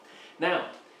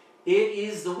Now, it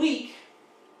is the week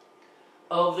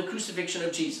of the crucifixion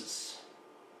of Jesus.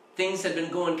 Things had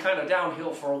been going kind of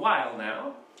downhill for a while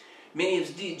now. Many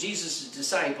of Jesus'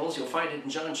 disciples, you'll find it in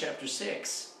John chapter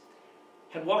 6,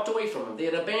 had walked away from him. They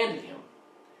had abandoned him.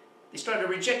 They started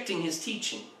rejecting his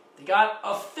teaching. They got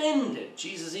offended.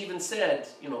 Jesus even said,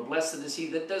 blessed is he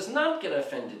that does not get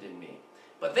offended in me.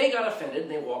 But they got offended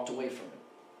and they walked away from him.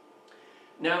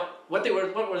 Now, what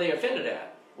were they offended at?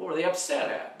 What were they upset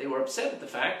at? They were upset at the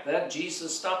fact that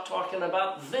Jesus stopped talking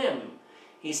about them.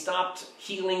 He stopped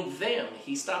healing them.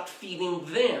 He stopped feeding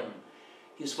them.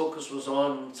 His focus was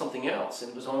on something else,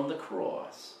 and it was on the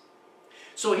cross.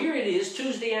 So here it is,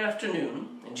 Tuesday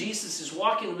afternoon, and Jesus is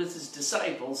walking with his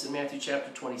disciples in Matthew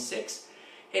chapter 26,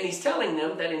 and he's telling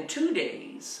them that in 2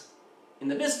 days, in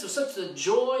the midst of such a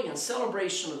joy and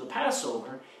celebration of the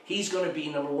Passover, he's going to be,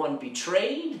 number one,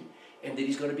 betrayed, and that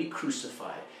he's going to be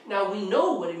crucified. Now, we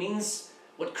know what it means,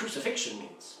 what crucifixion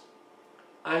means.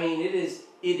 I mean, it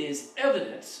is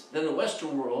evident that in the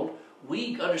Western world,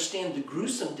 we understand the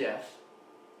gruesome death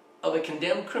of a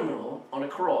condemned criminal on a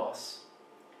cross,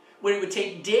 where it would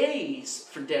take days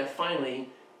for death finally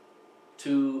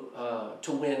to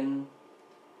win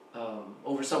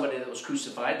over somebody that was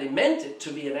crucified. They meant it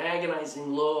to be an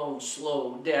agonizing, long,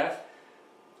 slow death,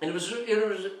 and it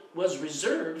was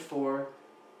reserved for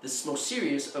the most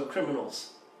serious of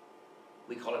criminals.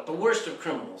 We call it the worst of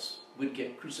criminals would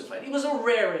get crucified. It was a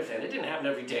rare event. It didn't happen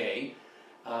every day,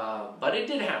 but it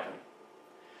did happen.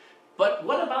 But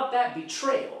what about that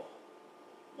betrayal?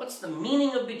 What's the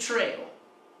meaning of betrayal?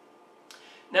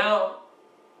 Now,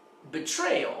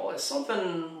 betrayal is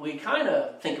something we kind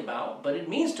of think about, but it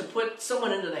means to put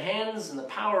someone into the hands and the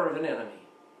power of an enemy.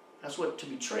 That's what to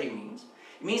betray means.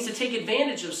 It means to take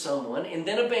advantage of someone and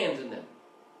then abandon them.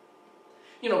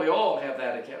 We all have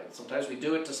that account. Sometimes we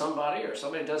do it to somebody or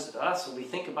somebody does it to us and we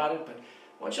think about it, but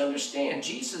I want you to understand,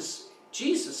 Jesus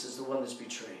is the one that's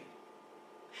betrayed.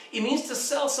 It means to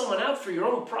sell someone out for your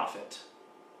own profit.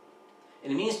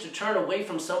 And it means to turn away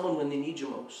from someone when they need you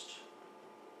most.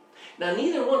 Now,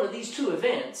 neither one of these two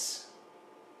events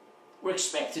were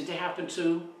expected to happen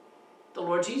to the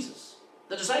Lord Jesus.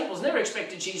 The disciples never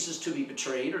expected Jesus to be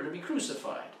betrayed or to be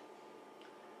crucified.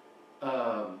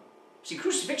 See,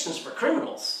 crucifixion is for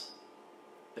criminals.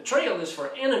 Betrayal is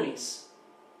for enemies.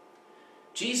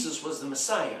 Jesus was the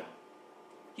Messiah.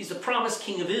 He's the promised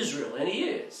King of Israel, and he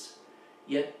is.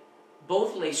 Yet,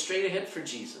 both lay straight ahead for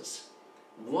Jesus,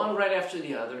 one right after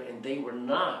the other, and they were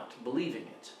not believing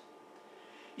it.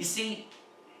 You see,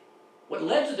 what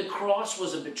led to the cross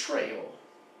was a betrayal,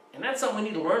 and that's something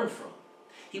we need to learn from.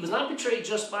 He was not betrayed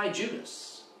just by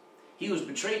Judas. He was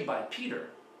betrayed by Peter.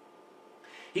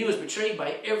 He was betrayed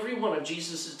by every one of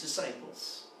Jesus'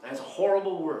 disciples. That's a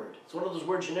horrible word. It's one of those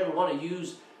words you never want to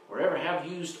use or ever have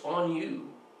used on you.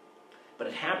 But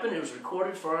it happened. It was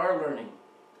recorded for our learning.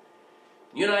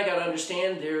 You and I got to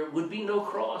understand there would be no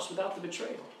cross without the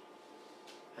betrayal.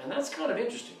 And that's kind of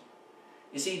interesting.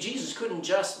 You see, Jesus couldn't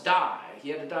just die.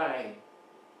 He had to die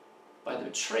by the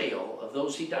betrayal of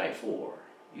those he died for.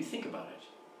 You think about it.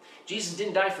 Jesus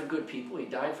didn't die for good people. He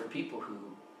died for people who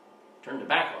turned their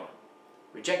back on him,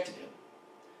 rejected him,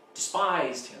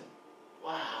 despised him.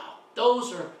 Wow.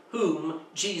 Those are whom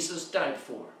Jesus died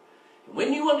for. And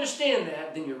when you understand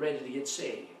that, then you're ready to get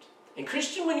saved. And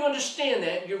Christian, when you understand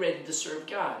that, you're ready to serve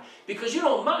God. Because you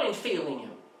don't mind failing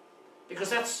him. Because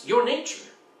that's your nature.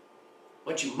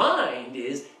 What you mind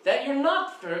is that you're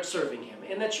not serving him.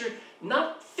 And that you're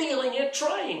not failing at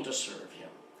trying to serve him.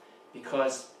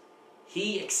 Because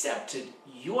he accepted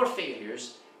your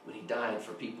failures when he died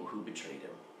for people who betrayed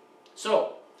him.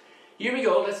 So, here we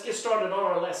go. Let's get started on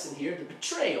our lesson here. The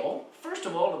betrayal, first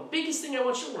of all, the biggest thing I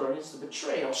want you to learn is the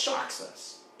betrayal shocks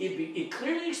us. It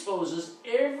clearly exposes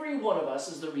every one of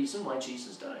us as the reason why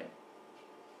Jesus died.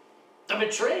 The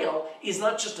betrayal is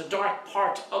not just a dark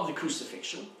part of the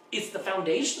crucifixion. It's the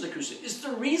foundation of the crucifixion. It's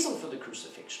the reason for the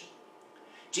crucifixion.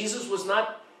 Jesus was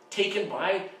not taken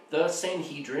by the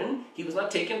Sanhedrin. He was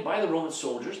not taken by the Roman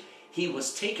soldiers. He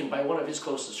was taken by one of his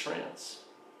closest friends.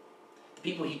 The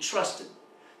people he trusted.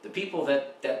 The people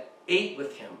that ate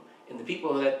with him. And the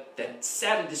people that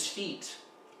sat at his feet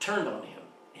turned on him.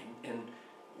 And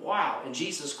wow, and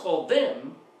Jesus called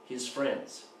them his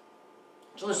friends.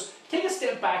 So let's take a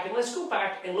step back and let's go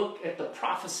back and look at the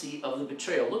prophecy of the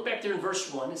betrayal. Look back there in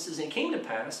verse 1. It says, "And it came to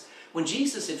pass, when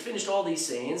Jesus had finished all these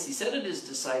sayings, he said to his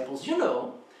disciples, you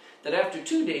know that after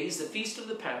 2 days is the feast of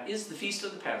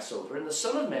the Passover, and the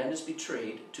Son of Man is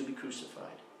betrayed to be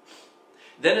crucified.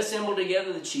 Then assembled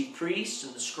together the chief priests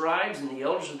and the scribes and the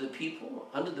elders of the people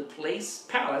unto the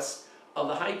palace of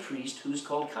the high priest, who is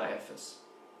called Caiaphas.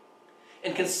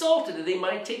 and consulted that they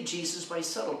might take Jesus by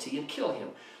subtlety and kill him.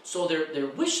 So they're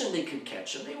wishing they could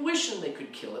catch him. They're wishing they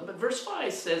could kill him. But verse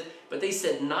 5 says, but they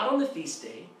said, not on the feast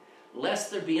day,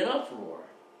 lest there be an uproar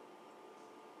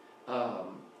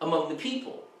among the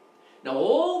people. Now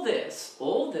all this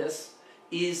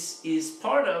is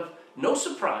part of no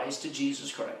surprise to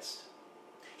Jesus Christ.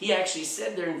 He actually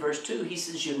said there in verse 2, he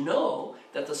says, you know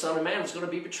that the Son of Man is going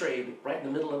to be betrayed right in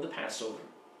the middle of the Passover.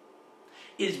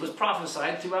 It was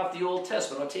prophesied throughout the Old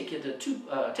Testament. I'll take you to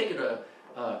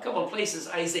a couple of places.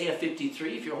 Isaiah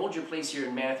 53. If you hold your place here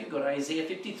in Matthew, go to Isaiah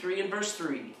 53 and verse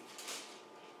 3.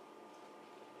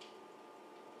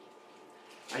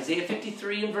 Isaiah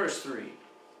 53 and verse 3.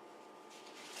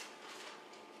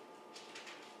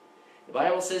 The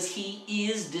Bible says he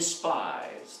is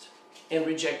despised and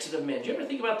rejected of men. Do you ever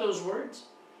think about those words?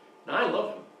 Now, I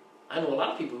love him. I know a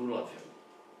lot of people who love him.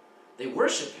 They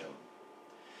worship him.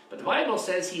 But the Bible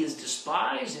says he is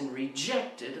despised and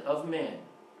rejected of men.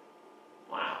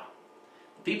 Wow.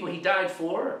 The people he died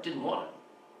for didn't want him.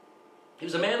 He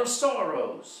was a man of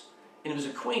sorrows, and he was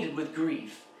acquainted with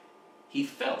grief. He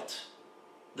felt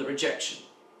the rejection.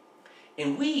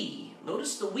 And we,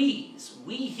 notice the we's,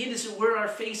 we hid as it were our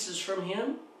faces from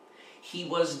him. He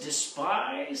was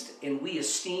despised, and we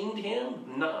esteemed him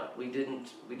not. We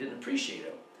didn't appreciate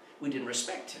him. We didn't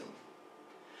respect him.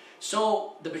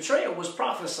 So the betrayal was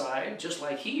prophesied, just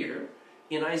like here,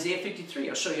 in Isaiah 53.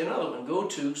 I'll show you another one. Go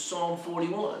to Psalm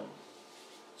 41.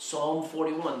 Psalm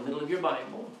 41, middle of your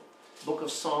Bible. Book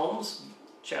of Psalms,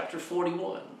 chapter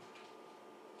 41.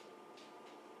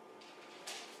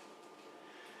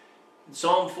 In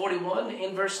Psalm 41,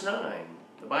 in verse 9,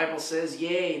 the Bible says,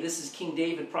 yea, this is King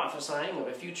David prophesying of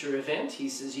a future event. He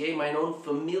says, yea, mine own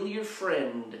familiar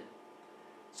friend,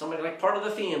 somebody like part of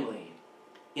the family,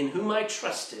 in whom I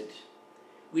trusted,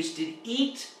 which did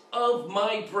eat of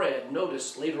my bread.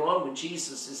 Notice later on when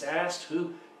Jesus is asked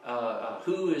who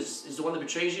is the one that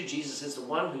betrays you, Jesus is the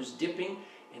one who's dipping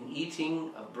and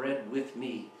eating of bread with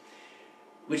me.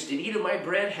 Which did eat of my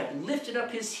bread, had lifted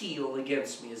up his heel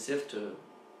against me as if to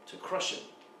crush him.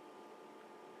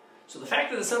 So the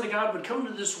fact that the Son of God would come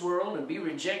to this world and be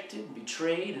rejected, and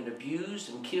betrayed, and abused,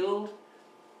 and killed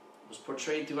was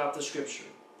portrayed throughout the Scripture.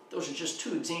 Those are just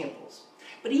two examples.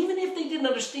 But even if they didn't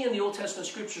understand the Old Testament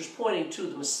Scriptures pointing to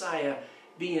the Messiah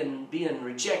being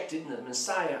rejected, and the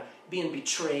Messiah being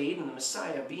betrayed, and the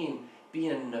Messiah being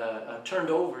turned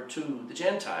over to the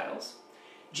Gentiles,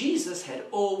 Jesus had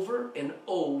over and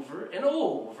over and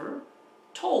over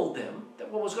told them that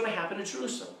what was going to happen in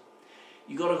Jerusalem.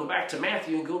 You got to go back to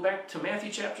Matthew and go back to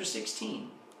Matthew chapter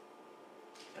 16.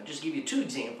 I'll just give you two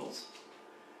examples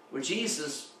where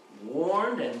Jesus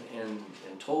warned and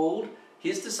told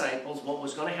his disciples what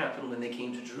was going to happen when they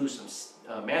came to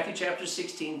Jerusalem. Matthew chapter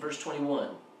 16, verse 21.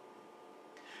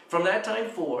 From that time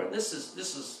forth, this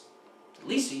is at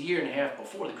least a year and a half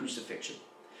before the crucifixion.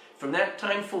 From that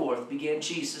time forth began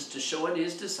Jesus to show unto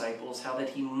his disciples how that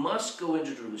he must go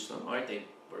into Jerusalem. All right, they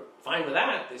were fine with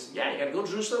that. They said, yeah, you got to go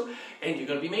to Jerusalem and you're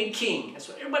going to be made king. That's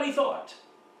what everybody thought.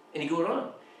 And he goes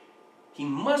on. He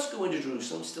must go into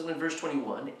Jerusalem, still in verse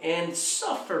 21, and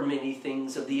suffer many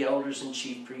things of the elders and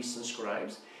chief priests and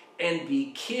scribes, and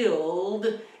be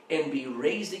killed, and be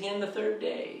raised again the third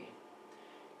day.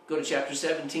 Go to chapter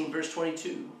 17, verse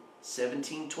 22.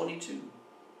 17:22.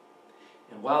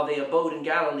 And while they abode in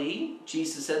Galilee,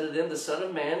 Jesus said to them, the Son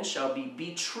of Man shall be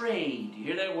betrayed. You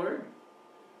hear that word?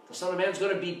 The Son of Man is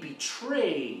going to be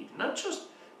betrayed. Not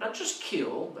just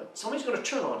killed, but somebody's going to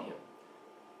turn on him.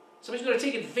 Somebody's going to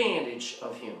take advantage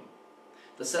of him.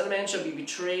 The Son of Man shall be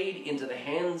betrayed into the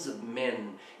hands of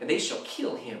men, and they shall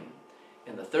kill him.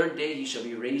 And the third day he shall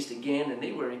be raised again. And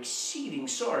they were exceeding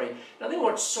sorry. Now, they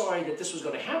weren't sorry that this was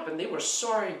going to happen. They were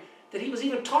sorry that he was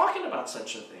even talking about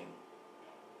such a thing.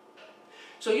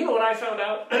 So you know what I found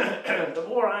out? The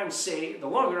more I'm saved, the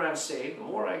longer I'm saved, the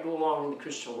more I go along in the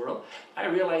Christian world, I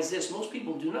realize this: most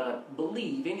people do not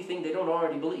believe anything they don't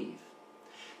already believe.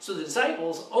 So the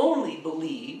disciples only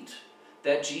believed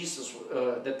that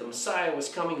that the Messiah was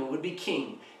coming and would be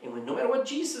king. And when, no matter what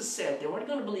Jesus said, they weren't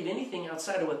going to believe anything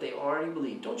outside of what they already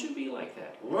believed. Don't you be like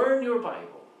that. Learn your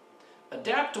Bible.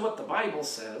 Adapt to what the Bible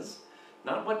says,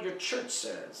 not what your church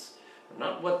says,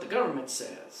 not what the government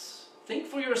says. Think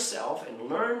for yourself and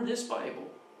learn this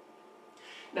Bible.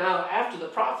 Now, after the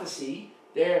prophecy,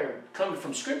 there coming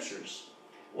from Scriptures,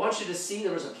 I want you to see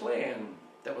there was a plan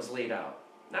that was laid out.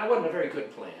 Now, it wasn't a very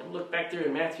good plan. Look back there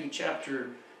in Matthew chapter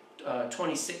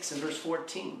 26 and verse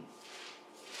 14.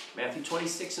 Matthew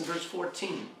 26 and verse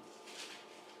 14.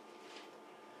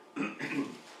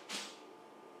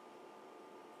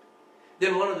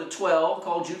 Then one of the 12,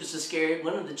 called Judas Iscariot,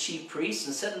 one of the chief priests,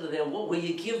 and said unto them, What will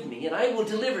ye give me? And I will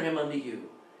deliver him unto you.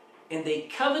 And they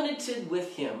covenanted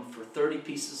with him for 30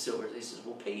 pieces of silver. They said,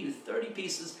 We'll pay you 30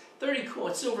 pieces, 30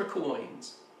 silver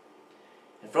coins.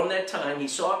 And from that time, he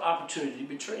sought opportunity to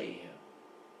betray him.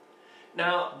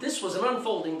 Now, this was an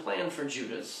unfolding plan for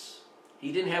Judas.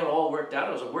 He didn't have it all worked out.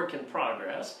 It was a work in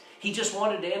progress. He just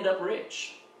wanted to end up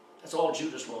rich. That's all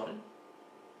Judas wanted.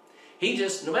 He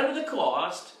just, no matter the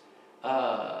cost,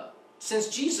 since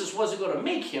Jesus wasn't going to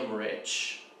make him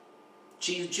rich,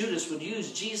 Judas would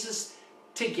use Jesus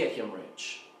to get him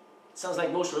rich. Sounds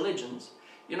like most religions.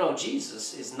 You know,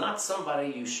 Jesus is not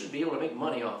somebody you should be able to make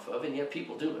money off of, and yet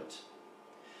people do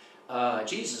it.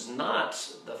 Jesus is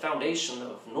not the foundation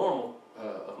of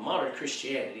modern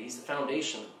Christianity. He's the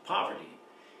foundation of poverty.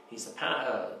 He's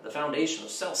the foundation of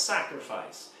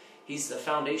self-sacrifice. He's the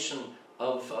foundation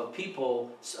of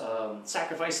people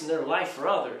sacrificing their life for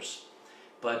others.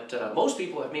 But most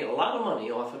people have made a lot of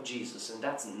money off of Jesus, and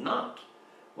that's not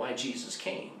why Jesus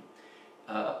came.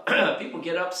 People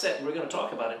get upset, and we're going to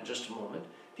talk about it in just a moment.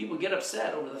 People get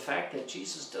upset over the fact that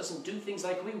Jesus doesn't do things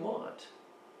like we want.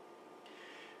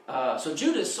 So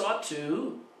Judas sought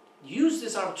to use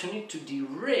this opportunity to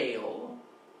derail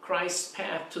Christ's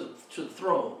path to the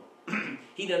throne.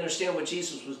 He didn't understand what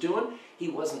Jesus was doing. He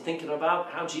wasn't thinking about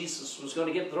how Jesus was going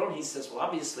to get the throne. He says, well,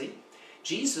 obviously,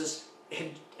 Jesus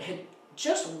had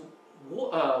just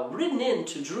ridden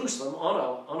into Jerusalem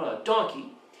on a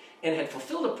donkey and had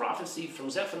fulfilled a prophecy from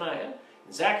Zephaniah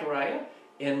and Zechariah.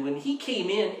 And when he came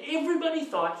in, everybody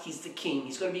thought he's the king.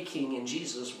 He's going to be king. And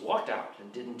Jesus walked out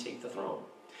and didn't take the throne.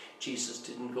 Jesus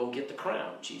didn't go get the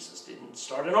crown. Jesus didn't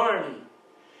start an army.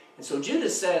 And so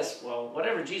Judas says, well,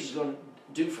 whatever Jesus is going to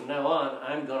do from now on,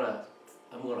 I'm going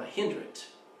to hinder it.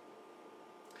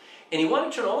 And he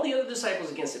wanted to turn all the other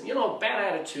disciples against him. You know,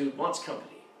 bad attitude wants company.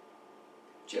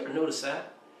 Did you ever notice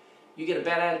that? You get a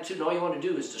bad attitude and all you want to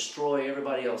do is destroy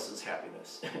everybody else's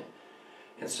happiness.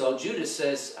 And so Judas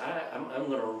says, I'm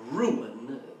going to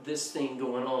ruin this thing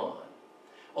going on.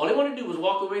 All he wanted to do was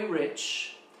walk away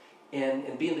rich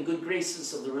and be in the good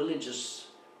graces of the religious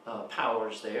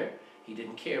powers there. He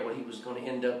didn't care what he was going to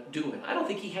end up doing. I don't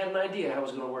think he had an idea how it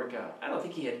was going to work out. I don't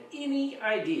think he had any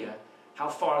idea how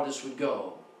far this would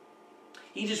go.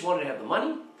 He just wanted to have the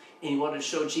money, and he wanted to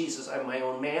show Jesus, I'm my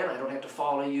own man, I don't have to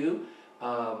follow you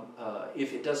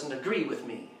if it doesn't agree with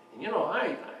me. And you know,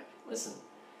 listen,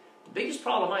 the biggest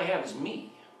problem I have is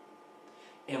me.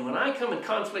 And when I come in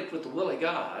conflict with the will of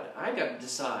God, I've got to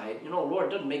decide, you know, Lord,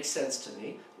 it doesn't make sense to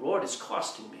me. Lord, it's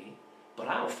costing me, but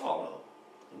I'll follow.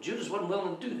 And Judas wasn't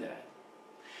willing to do that.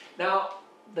 Now,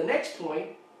 the next point,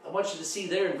 I want you to see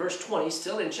there in verse 20,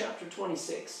 still in chapter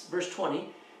 26, verse 20,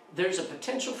 there's a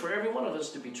potential for every one of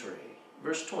us to betray.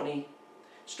 Verse 20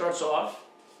 starts off,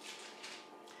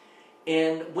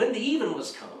 and when the even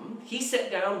was come, he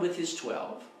sat down with his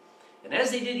 12, and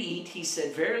as they did eat, he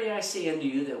said, Verily I say unto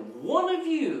you, that one of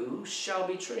you shall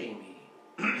betray me.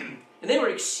 And they were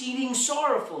exceeding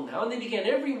sorrowful now, and they began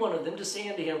every one of them to say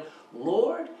unto him,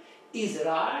 Lord, is it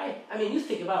I? I mean, you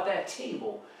think about that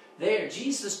table there.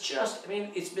 Jesus just, I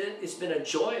mean, it's been a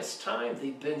joyous time.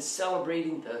 They've been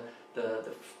celebrating the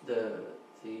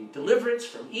deliverance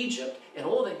from Egypt and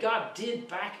all that God did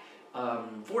back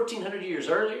 1,400 years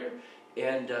earlier.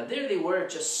 And there they were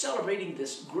just celebrating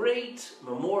this great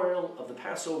memorial of the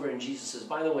Passover. And Jesus says,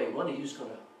 by the way, one of you is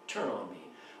going to turn on me.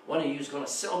 One of you is going to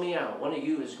sell me out. One of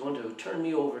you is going to turn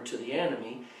me over to the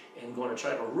enemy and going to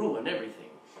try to ruin everything.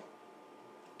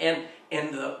 And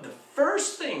the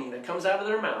first thing that comes out of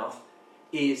their mouth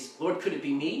is, Lord, could it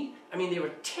be me? I mean, they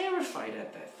were terrified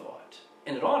at that thought.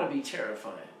 And it ought to be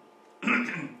terrifying.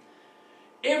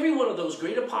 Every one of those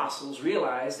great apostles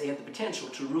realized they had the potential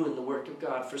to ruin the work of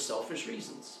God for selfish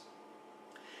reasons.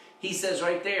 He says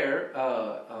right there,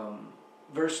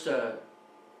 verse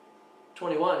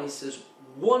 21, he says,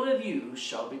 one of you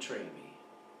shall betray me.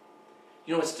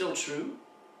 You know, it's still true.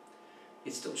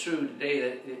 It's still true today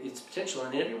that it's potential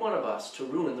in every one of us to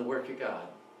ruin the work of God.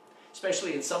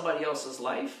 Especially in somebody else's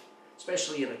life.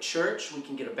 Especially in a church, we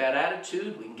can get a bad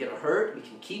attitude, we can get a hurt, we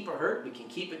can keep a hurt, we can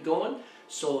keep it going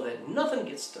so that nothing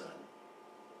gets done.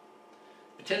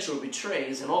 Potential to betray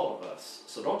is in all of us.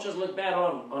 So don't just look bad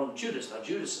on Judas. Now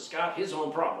Judas has got his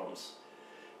own problems.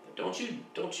 But don't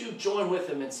you join with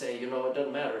him and say, you know, it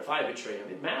doesn't matter if I betray him.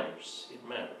 It matters. It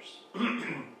matters.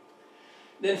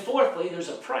 Then fourthly, there's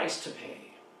a price to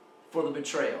pay for the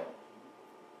betrayal.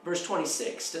 Verse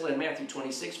 26, still in Matthew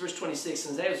 26, verse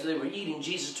 26, and as they were eating,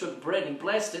 Jesus took bread and he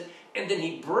blessed it, and then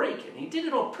he broke it. He did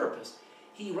it on purpose.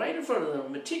 He, right in front of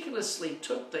them, meticulously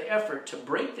took the effort to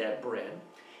break that bread,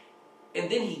 And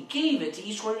then he gave it to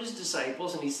each one of his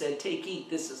disciples, and he said, take, eat,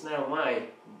 this is now my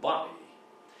body.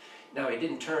 Now, he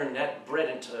didn't turn that bread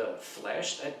into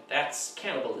flesh. That's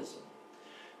cannibalism.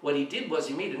 What he did was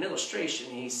he made an illustration.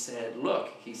 He said, look,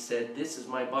 he said, this is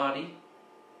my body,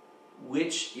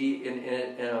 which,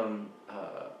 and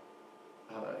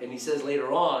he says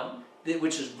later on,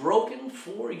 which is broken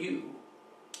for you.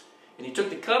 And he took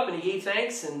the cup and he gave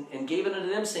thanks and gave it unto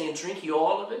them, saying, drink ye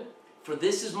all of it. For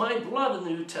this is my blood in the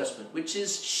New Testament, which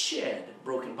is shed,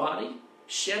 broken body,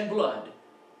 shed blood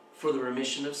for the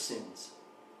remission of sins.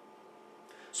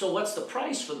 So what's the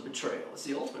price for the betrayal? It's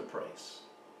the ultimate price.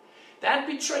 That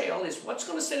betrayal is what's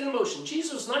going to set it in motion.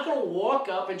 Jesus is not going to walk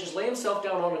up and just lay himself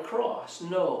down on a cross.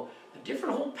 No, a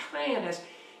different whole plan.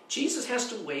 Jesus has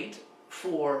to wait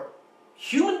for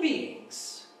human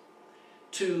beings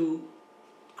to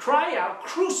cry out,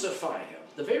 crucify him.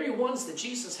 The very ones that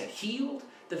Jesus had healed,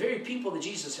 the very people that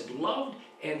Jesus had loved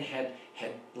and had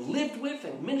lived with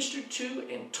and ministered to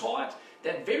and taught,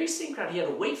 that very same crowd, he had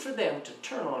to wait for them to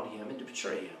turn on him and to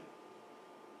betray him.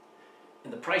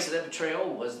 And the price of that betrayal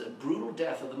was the brutal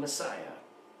death of the Messiah,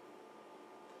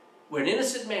 where an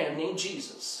innocent man named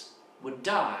Jesus would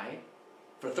die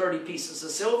for 30 pieces of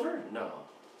silver? No.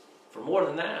 For more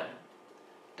than that.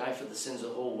 Die for the sins of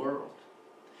the whole world.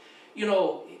 You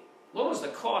know, what was the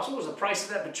cost? What was the price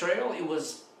of that betrayal? It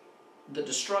was the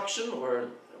destruction, or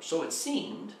so it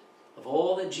seemed, of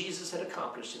all that Jesus had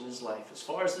accomplished in his life. As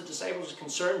far as the disciples are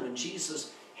concerned, when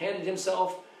Jesus handed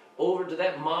himself over to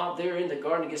that mob there in the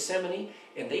Garden of Gethsemane,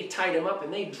 and they tied him up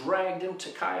and they dragged him to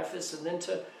Caiaphas and then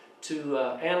to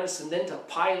Annas and then to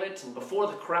Pilate and before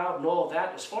the crowd and all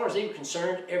that, as far as they were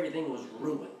concerned, everything was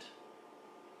ruined.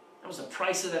 That was the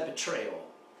price of that betrayal.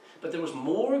 But there was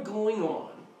more going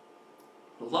on,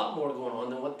 a lot more going on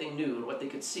than what they knew and what they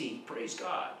could see. Praise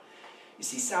God. You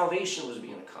see, salvation was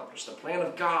being accomplished. The plan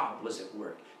of God was at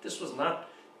work. This was not,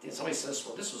 somebody says,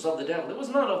 well, this was of the devil. It was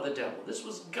not of the devil. This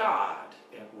was God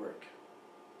at work.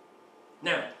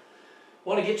 Now, I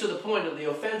want to get to the point of the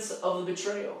offense of the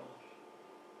betrayal.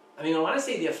 I mean, when I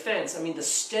say the offense, I mean the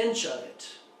stench of it,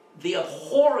 the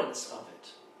abhorrence of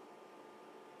it.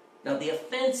 Now, the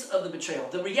offense of the betrayal,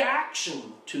 the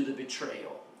reaction to the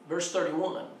betrayal. Verse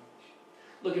 31.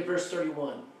 Look at verse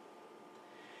 31.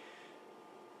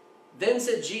 Then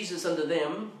said Jesus unto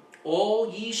them,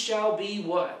 all ye shall be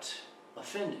what?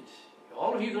 Offended.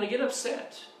 All of you are going to get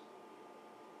upset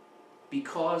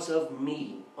because of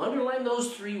me. Underline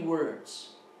those three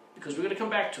words, because we're going to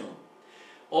come back to them.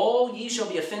 All ye shall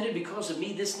be offended because of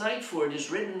me this night, for it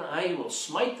is written, I will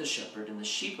smite the shepherd, and the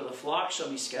sheep of the flock shall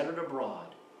be scattered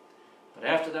abroad. But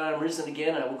after that I am risen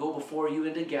again, I will go before you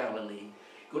into Galilee.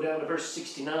 Go down to verse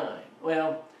 69.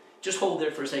 Well, just hold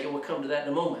there for a second. We'll come to that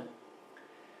in a moment.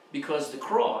 Because the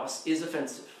cross is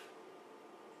offensive.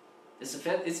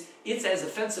 It's as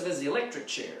offensive as the electric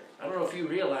chair. I don't know if you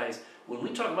realize, when we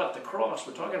talk about the cross,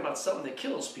 we're talking about something that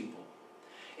kills people.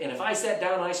 And if I sat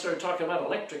down and I started talking about an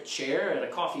electric chair at a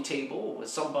coffee table with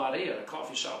somebody at a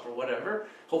coffee shop or whatever,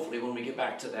 hopefully when we get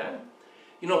back to that,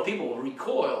 you know, people will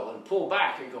recoil and pull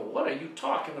back and go, what are you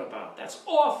talking about? That's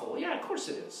awful. Yeah, of course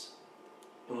it is.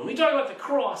 And when we talk about the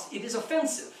cross, it is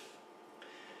offensive.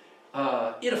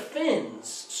 It offends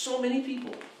so many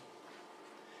people.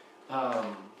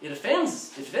 It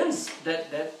offends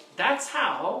that's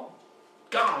how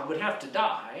God would have to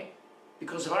die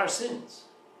because of our sins.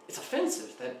 It's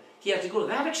offensive that he had to go to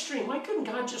that extreme. Why couldn't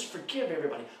God just forgive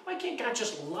everybody? Why can't God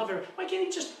just love everybody? Why can't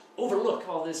he just overlook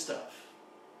all this stuff?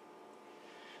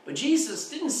 But Jesus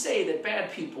didn't say that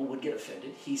bad people would get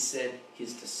offended. He said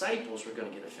his disciples were going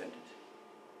to get offended.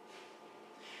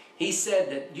 He said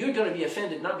that you're going to be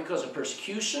offended not because of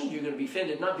persecution, you're going to be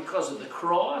offended not because of the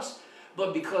cross,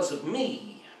 but because of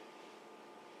me.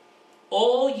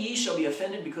 All ye shall be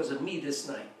offended because of me this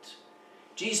night.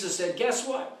 Jesus said, guess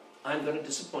what? I'm going to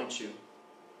disappoint you.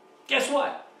 Guess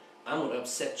what? I'm going to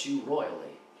upset you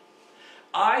royally.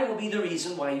 I will be the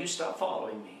reason why you stop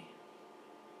following me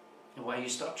and why you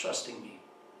stop trusting me.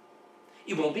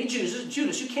 It won't be Judas.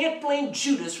 You can't blame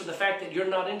Judas for the fact that you're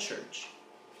not in church.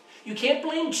 You can't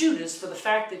blame Judas for the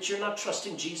fact that you're not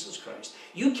trusting Jesus Christ.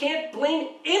 You can't blame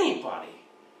anybody.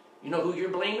 You know who you're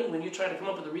blaming when you try to come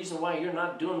up with a reason why you're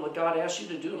not doing what God asks you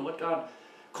to do and what God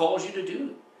calls you to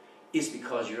do? It's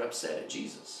because you're upset at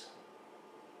Jesus.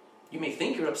 You may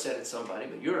think you're upset at somebody,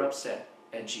 but you're upset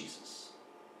at Jesus.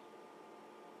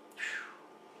 Whew.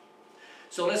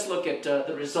 So let's look at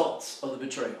the results of the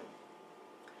betrayal.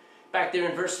 Back there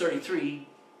in verse 33,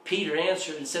 Peter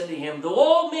answered and said to him, though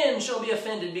all men shall be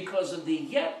offended because of thee,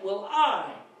 yet will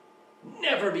I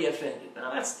never be offended.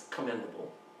 Now that's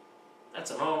commendable.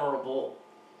 That's an honorable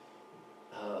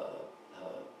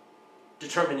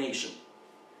determination.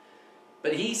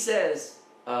 But he says,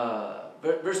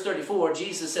 verse 34,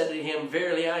 Jesus said to him,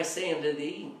 "Verily I say unto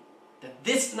thee, that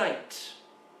this night,"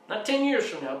 not 10 years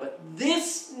from now, but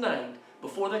this night,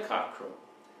 before the cock crow,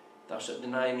 thou shalt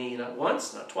deny me not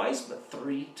once, not twice, but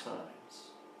 3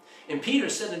 times. And Peter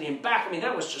said to him back,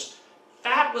 that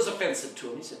was offensive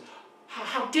to him. He said,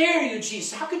 how dare you,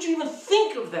 Jesus? How could you even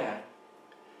think of that?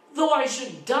 Though I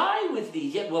should die with thee,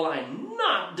 yet will I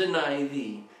not deny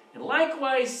thee. And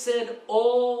likewise said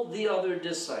all the other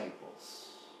disciples.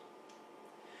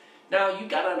 Now, you've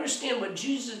got to understand what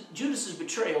Judas's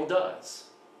betrayal does.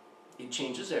 It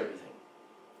changes everything.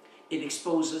 It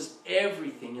exposes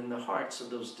everything in the hearts of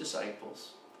those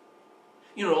disciples.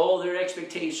 All their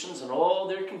expectations and all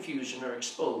their confusion are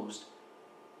exposed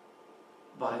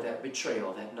by that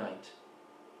betrayal that night.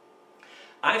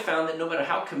 I found that no matter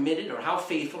how committed or how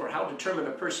faithful or how determined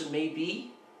a person may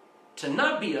be, to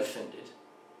not be offended,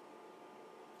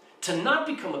 to not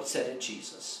become upset at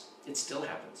Jesus, it still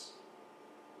happens.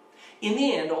 In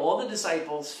the end, all the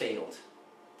disciples failed.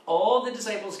 All the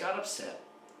disciples got upset.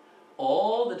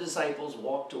 All the disciples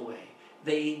walked away.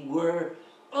 They were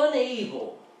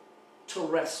unable to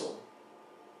wrestle.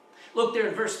 Look there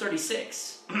in verse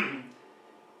 36.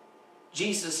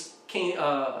 Jesus came,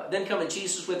 then cometh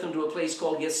Jesus with him to a place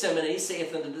called Gethsemane,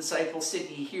 saith unto the disciples, Sit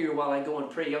ye here while I go and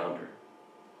pray yonder.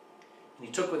 And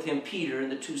he took with him Peter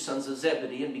and the 2 sons of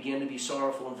Zebedee, and began to be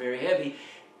sorrowful and very heavy.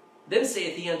 Then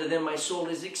saith he unto them, My soul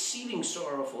is exceeding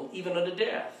sorrowful, even unto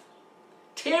death.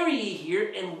 Tarry ye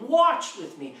here and watch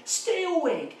with me. Stay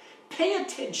awake. Pay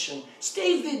attention.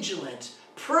 Stay vigilant.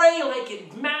 Pray like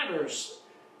it matters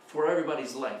for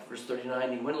everybody's life. Verse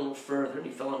 39, he went a little further and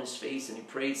he fell on his face and he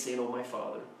prayed, saying, O my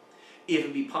Father, if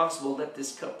it be possible, let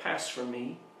this cup pass from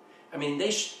me.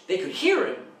 They could hear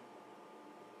him.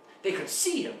 They could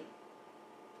see him.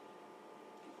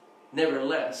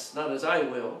 Nevertheless, not as I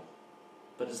will,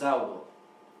 but as thou wilt.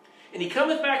 And he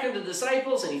cometh back unto the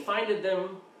disciples, and he findeth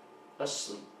them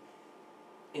asleep.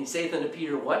 And he saith unto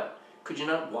Peter, What? Could you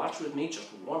not watch with me just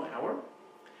 1 hour?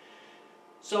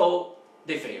 So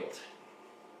they failed.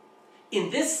 In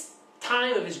this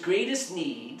time of his greatest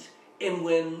need, and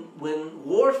when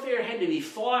warfare had to be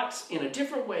fought in a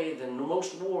different way than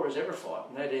most wars ever fought,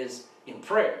 and that is in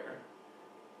prayer,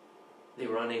 they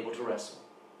were unable to wrestle.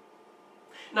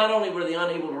 Not only were they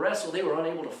unable to wrestle, they were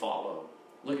unable to follow.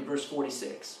 Look at verse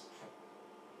 46.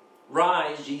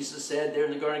 Rise, Jesus said there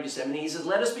in the Garden of Gethsemane. He says,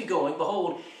 Let us be going.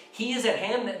 Behold, he is at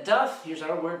hand that doth, here's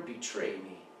our word, betray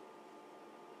me.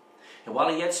 And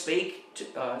while he yet spake,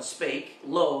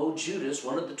 lo, Judas,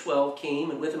 one of the 12,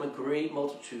 came, and with him a great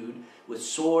multitude, with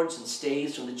swords and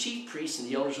staves from the chief priests and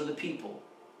the elders of the people.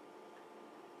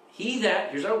 He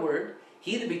that, here's our word,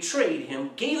 he that betrayed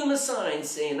him, gave him a sign,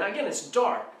 saying, now again, it's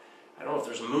dark. I don't know if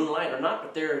there's moonlight or not,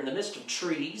 but they're in the midst of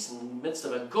trees, in the midst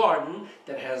of a garden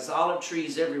that has olive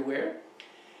trees everywhere.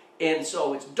 And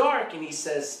so it's dark, and he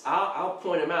says, I'll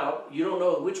point him out. You don't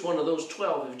know which one of those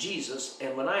 12 is Jesus,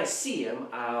 and when I see him,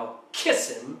 I'll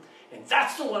kiss him, and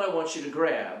that's the one I want you to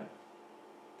grab.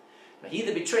 Now he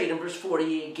that betrayed him, verse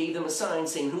 48, gave them a sign,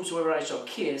 saying, Whomsoever I shall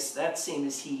kiss, that same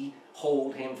as he,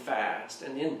 hold him fast.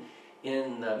 And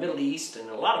in the Middle East and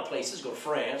in a lot of places, go to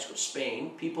France, go to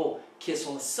Spain, people kiss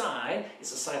on the side.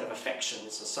 It's a sign of affection.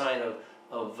 It's a sign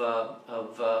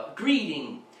of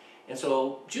greeting. And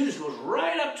so Judas goes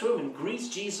right up to him and greets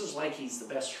Jesus like he's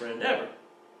the best friend ever.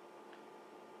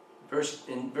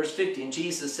 In verse 50, and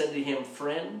Jesus said to him,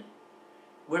 Friend,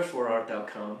 wherefore art thou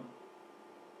come?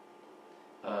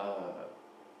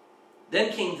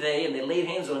 Then came they, and they laid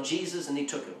hands on Jesus, and they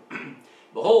took him.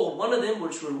 Behold, one of them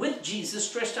which were with Jesus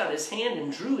stretched out his hand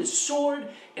and drew his sword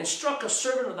and struck a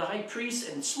servant of the high priest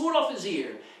and smote off his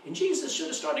ear. And Jesus should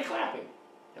have started clapping,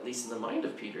 at least in the mind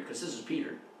of Peter, because this is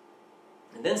Peter.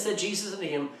 And then said Jesus unto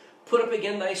him, Put up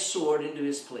again thy sword into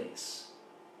his place.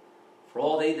 For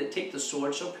all they that take the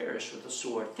sword shall perish with the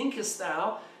sword. Thinkest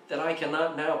thou that I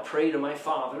cannot now pray to my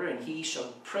Father, and he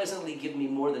shall presently give me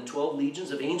more than 12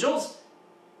 legions of angels?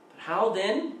 But how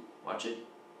then, watch it,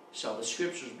 shall the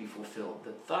scriptures be fulfilled,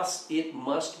 that thus it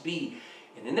must be?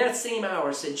 And in that same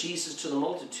hour said Jesus to the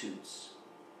multitudes,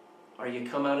 Are ye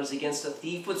come out as against a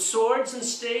thief with swords and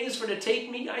staves for to take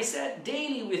me? I sat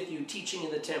daily with you teaching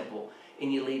in the temple,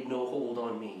 and ye laid no hold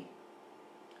on me.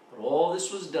 But all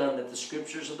this was done that the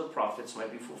scriptures of the prophets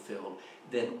might be fulfilled.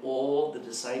 Then all the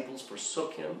disciples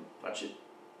forsook him, watch it,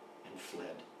 and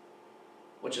fled.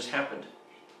 What just happened?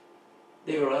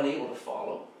 They were unable to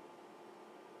follow.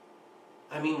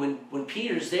 When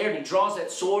Peter's there and he draws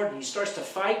that sword and he starts to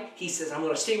fight, he says, I'm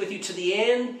going to stay with you to the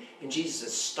end. And Jesus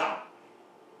says, Stop.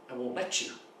 I won't let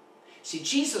you. See,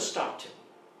 Jesus stopped him.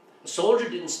 A soldier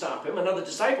didn't stop him. Another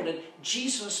disciple did.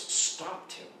 Jesus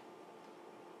stopped him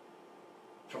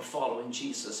from following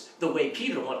Jesus the way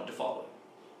Peter wanted to follow him.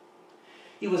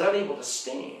 He was unable to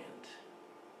stand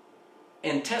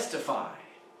and testify.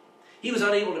 He was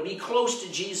unable to be close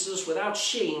to Jesus without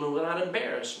shame and without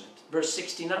embarrassment. Verse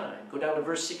 69. Go down to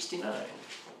verse 69.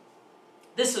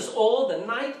 This is all the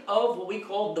night of what we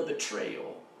call the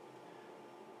betrayal.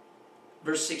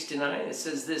 Verse 69, it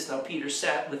says this, now Peter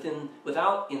sat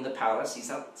without in the palace. He's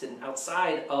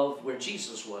outside of where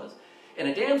Jesus was. And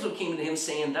a damsel came to him,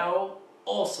 saying, thou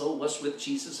also wast with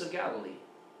Jesus of Galilee.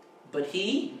 But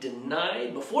he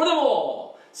denied before them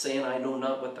all, saying, I know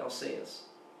not what thou sayest.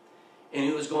 And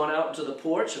he was gone out into the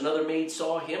porch. Another maid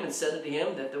saw him and said unto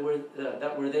him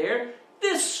that were there,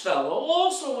 this fellow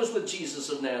also was with Jesus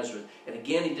of Nazareth. And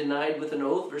again he denied with an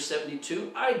oath, verse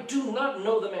 72, I do not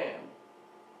know the man.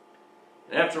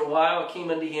 And after a while came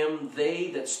unto him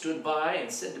they that stood by, and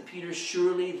said to Peter,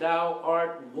 surely thou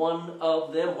art one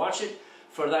of them. Watch it,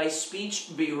 for thy speech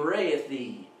bewrayeth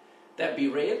thee. That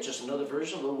bewrayeth, just another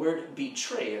version of the word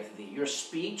betrayeth thee. Your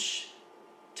speech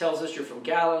tells us you're from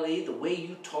Galilee. The way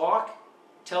you talk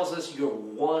tells us you're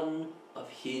one of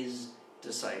his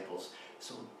disciples.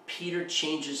 So Peter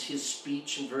changes his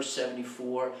speech in verse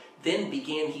 74. Then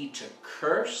began he to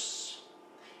curse.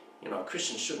 You know,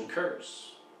 Christians shouldn't curse.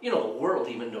 You know, the world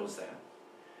even knows that.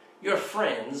 Your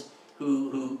friends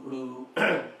who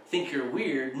think you're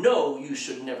weird know you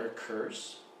should never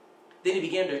curse. Then he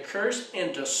began to curse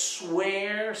and to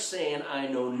swear, saying, I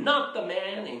know not the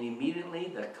man. And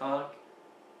immediately the cock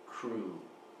crew.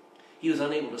 He was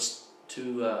unable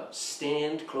to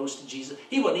stand close to Jesus.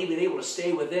 He wasn't even able to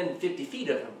stay within 50 feet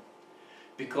of him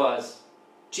because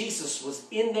Jesus was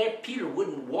in there. Peter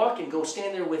wouldn't walk and go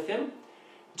stand there with him.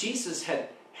 Jesus had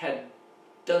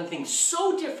done things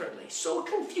so differently, so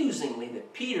confusingly,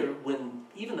 that Peter, when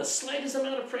even the slightest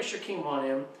amount of pressure came on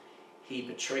him, he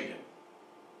betrayed him.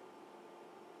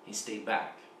 He stayed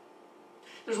back.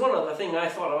 There's one other thing I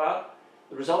thought about.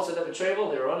 The results of that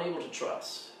betrayal, they were unable to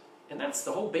trust. And that's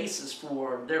the whole basis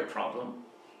for their problem.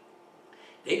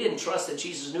 They didn't trust that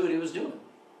Jesus knew what he was doing.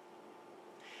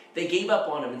 They gave up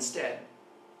on him instead.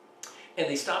 And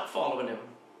they stopped following him.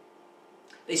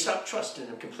 They stopped trusting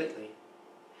him completely.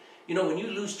 You know, when you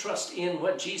lose trust in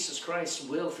what Jesus Christ's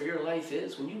will for your life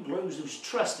is, when you lose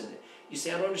trust in it, you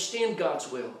say, I don't understand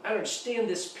God's will. I don't understand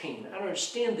this pain. I don't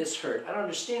understand this hurt. I don't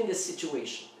understand this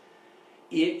situation.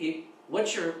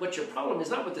 What your problem is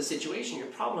not with the situation. Your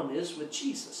problem is with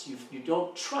Jesus. You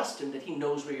don't trust him that he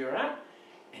knows where you're at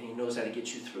and he knows how to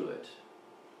get you through it.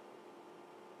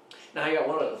 Now I got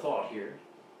one other thought here.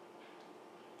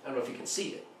 I don't know if you can see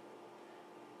it.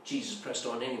 Jesus pressed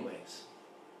on anyways.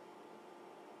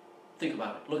 Think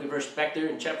about it. Look at back there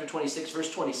in chapter 26,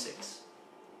 verse 26.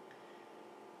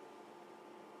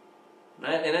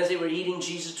 And as they were eating,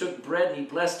 Jesus took bread and he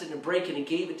blessed it and brake it and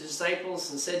gave it to the disciples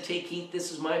and said, take, eat,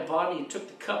 this is my body. He took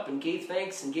the cup and gave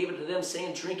thanks and gave it to them,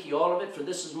 saying, drink ye all of it, for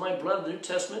this is my blood of the New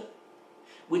Testament,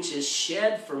 which is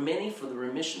shed for many for the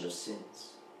remission of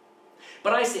sins.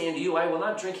 But I say unto you, I will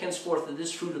not drink henceforth of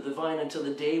this fruit of the vine until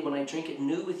the day when I drink it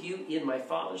new with you in my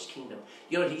Father's kingdom.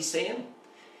 You know what he's saying?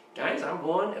 Guys, I'm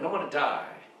going and I'm going to die.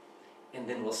 And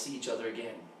then we'll see each other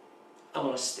again. I'm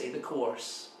going to stay the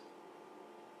course.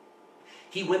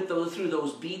 He went through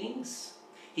those beatings.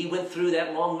 He went through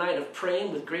that long night of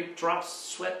praying with great drops of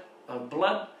sweat of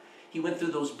blood. He went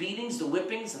through those beatings, the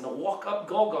whippings, and the walk up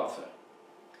Golgotha.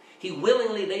 He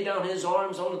willingly laid down his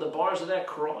arms onto the bars of that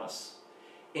cross.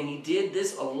 And he did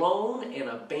this alone and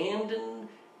abandoned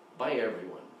by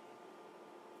everyone.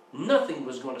 Nothing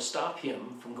was going to stop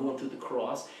him from going through the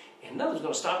cross. And nothing was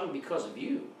going to stop him because of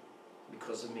you,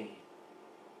 because of me.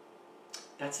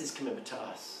 That's his commitment to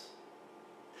us.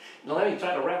 Now let me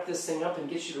try to wrap this thing up and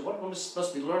get you to what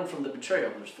must be learned from the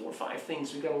betrayal. There's 4 or 5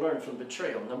 things we've got to learn from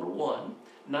betrayal. Number 1,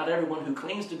 not everyone who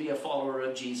claims to be a follower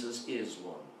of Jesus is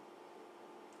one.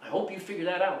 I hope you figure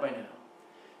that out by now.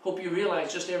 Hope you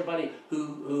realize just everybody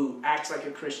who acts like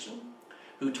a Christian,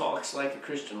 who talks like a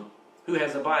Christian, who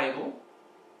has a Bible,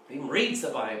 even reads the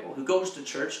Bible, who goes to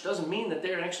church, doesn't mean that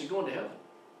they're actually going to heaven.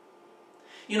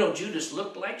 You know, Judas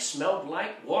looked like, smelled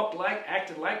like, walked like,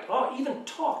 acted like, or even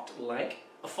talked like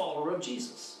a follower of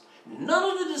Jesus.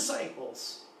 None of the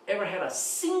disciples ever had a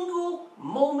single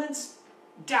moment's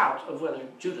doubt of whether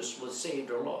Judas was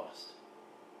saved or lost.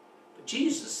 But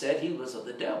Jesus said he was of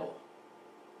the devil.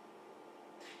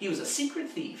 He was a secret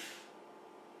thief.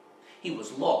 He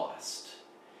was lost.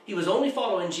 He was only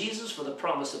following Jesus for the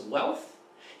promise of wealth.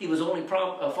 He was only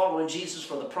following Jesus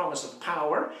for the promise of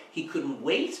power. He couldn't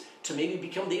wait to maybe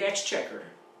become the exchequer.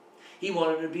 He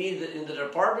wanted to be in the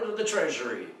Department of the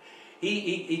Treasury.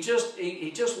 He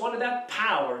just wanted that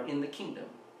power in the kingdom.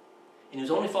 And he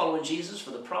was only following Jesus for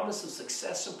the promise of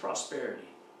success and prosperity.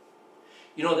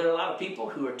 You know, there are a lot of people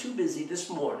who are too busy this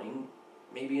morning,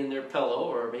 maybe in their pillow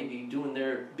or maybe doing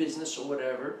their business or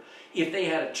whatever. If they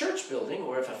had a church building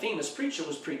or if a famous preacher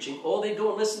was preaching, oh, they'd go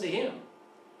and listen to him.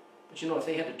 But you know, if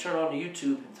they had to turn on to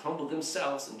YouTube and humble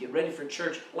themselves and get ready for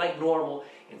church like normal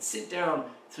and sit down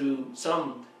through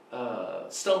some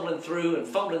stumbling through and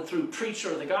fumbling through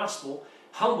preacher of the gospel,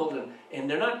 humbled, and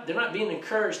they're not being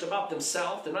encouraged about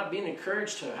themselves, they're not being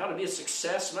encouraged to how to be a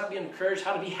success, they're not being encouraged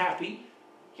how to be happy.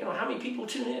 You know, how many people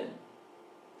tune in?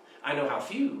 I know how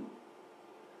few,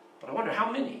 but I wonder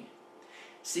how many.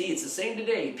 See, it's the same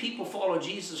today. People follow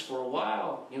Jesus for a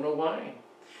while. You know why?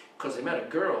 Because they met a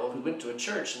girl who went to a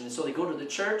church, and so they go to the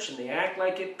church and they act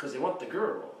like it because they want the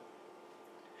girl.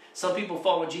 Some people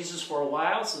follow Jesus for a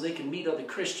while so they can meet other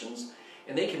Christians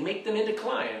and they can make them into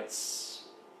clients.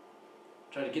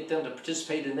 Try to get them to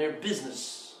participate in their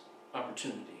business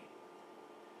opportunity.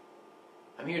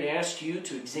 I'm here to ask you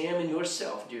to examine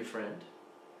yourself, dear friend.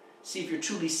 See if you're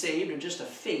truly saved or just a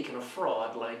fake and a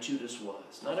fraud like Judas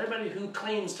was. Not everybody who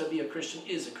claims to be a Christian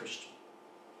is a Christian.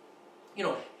 You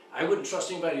know, I wouldn't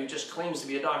trust anybody who just claims to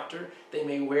be a doctor. They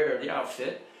may wear the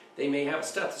outfit. They may have a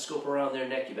stethoscope around their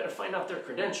neck. You better find out their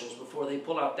credentials before they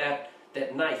pull out that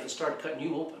knife and start cutting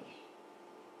you open.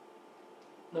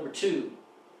 Number 2.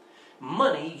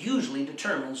 Money usually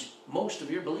determines most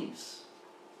of your beliefs.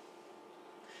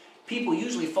 People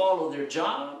usually follow their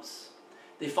jobs,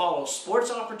 they follow sports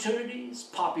opportunities,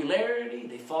 popularity,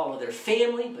 they follow their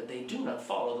family, but they do not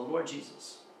follow the Lord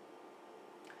Jesus.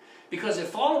 Because if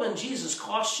following Jesus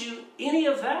costs you any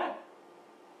of that,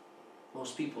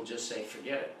 most people just say,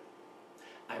 forget it.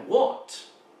 I want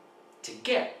to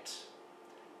get,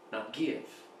 not give,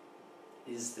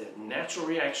 is the natural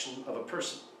reaction of a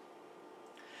person.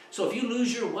 So if you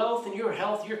lose your wealth and your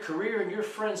health, your career and your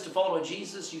friends to follow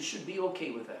Jesus, you should be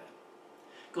okay with that.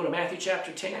 Go to Matthew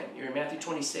chapter 10. You're in Matthew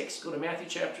 26. Go to Matthew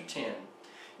chapter 10.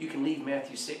 You can leave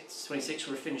Matthew 26.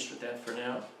 We're finished with that for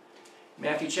now.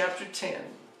 Matthew chapter 10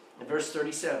 and verse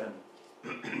 37.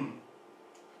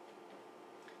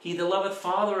 He that loveth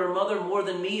father or mother more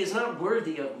than me is not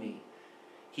worthy of me.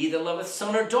 He that loveth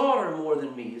son or daughter more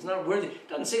than me is not worthy. It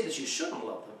doesn't say that you shouldn't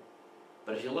love them.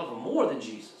 But if you love them more than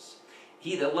Jesus,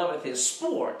 he that loveth his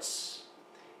sports,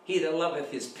 he that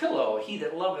loveth his pillow, he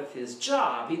that loveth his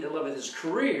job, he that loveth his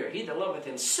career, he that loveth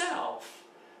himself,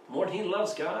 more than he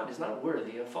loves God, is not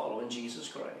worthy of following Jesus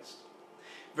Christ.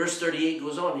 Verse 38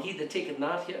 goes on, he that taketh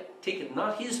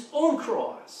not his own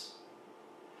cross.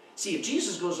 See, if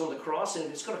Jesus goes on the cross, and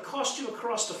if it's going to cost you a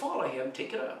cross to follow him,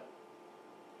 take it up.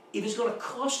 If it's going to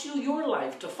cost you your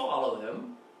life to follow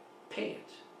him, pay it.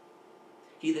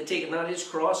 He that taketh not his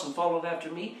cross and followeth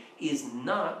after me is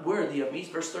not worthy of me.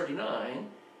 Verse 39,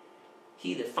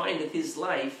 he that findeth his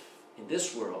life in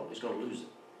this world is going to lose it.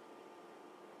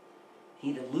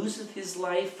 He that loseth his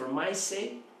life for my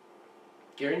sake,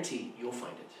 guaranteed, you'll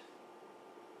find it.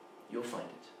 You'll find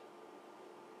it.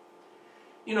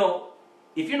 You know,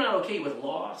 if you're not okay with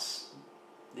loss,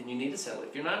 then you need to settle it.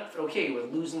 If you're not okay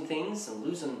with losing things and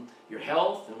losing your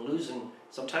health and losing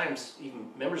sometimes even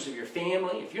members of your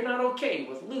family, if you're not okay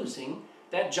with losing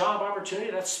that job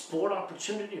opportunity, that sport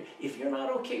opportunity, if you're not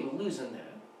okay with losing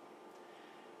that,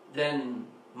 then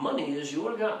money is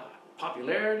your God.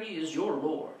 Popularity is your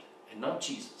Lord and not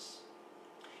Jesus.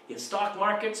 If stock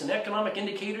markets and economic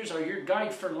indicators are your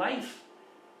guide for life,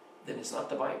 then it's not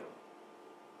the Bible.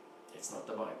 It's not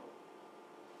the Bible.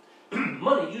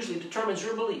 Money usually determines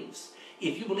your beliefs.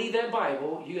 If you believe that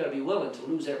Bible, you got to be willing to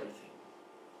lose everything.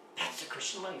 That's the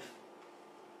Christian life.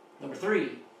 Number 3,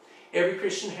 every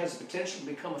Christian has the potential to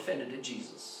become offended at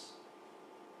Jesus.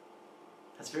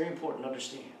 That's very important to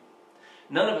understand.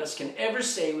 None of us can ever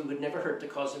say we would never hurt the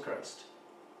cause of Christ.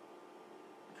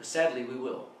 Because sadly we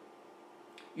will.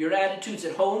 Your attitudes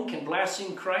at home can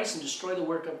blaspheme Christ and destroy the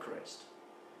work of Christ.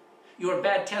 Your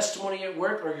bad testimony at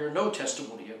work or your no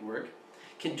testimony at work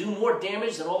can do more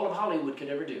damage than all of Hollywood could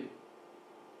ever do.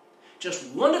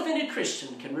 Just one offended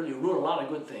Christian can really ruin a lot of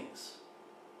good things.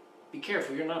 Be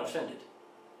careful you're not offended.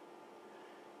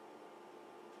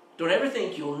 Don't ever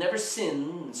think you'll never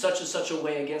sin in such and such a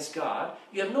way against God.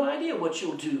 You have no idea what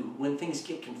you'll do when things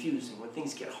get confusing, when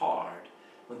things get hard,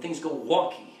 when things go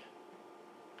wonky.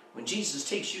 When Jesus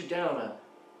takes you down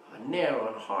a narrow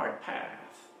and hard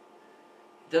path.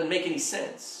 It doesn't make any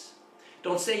sense.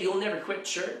 Don't say you'll never quit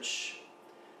church.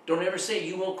 Don't ever say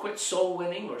you won't quit soul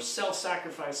winning or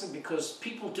self-sacrificing, because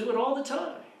people do it all the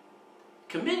time.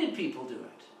 Committed people do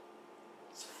it.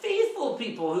 It's faithful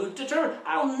people who determine,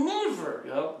 I'll never,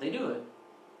 well, they do it.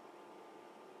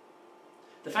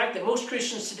 The fact that most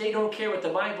Christians today don't care what the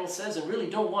Bible says and really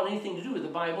don't want anything to do with the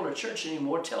Bible or church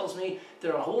anymore tells me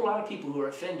there are a whole lot of people who are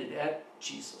offended at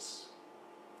Jesus.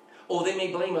 Oh, they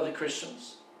may blame other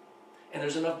Christians, and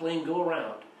there's enough blame go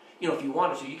around. You know, if you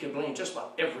wanted to, you could blame just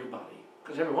about everybody,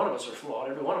 because every one of us are flawed.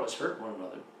 Every one of us hurt one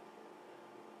another.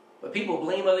 But people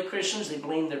blame other Christians. They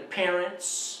blame their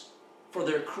parents for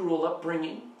their cruel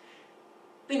upbringing.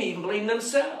 They may even blame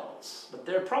themselves. But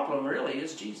their problem really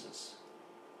is Jesus.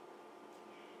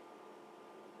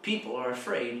 People are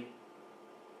afraid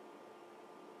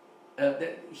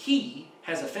that he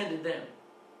has offended them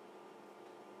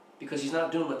because he's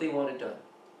not doing what they wanted done.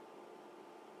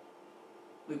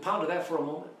 We ponder that for a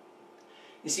moment.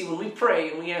 You see, when we pray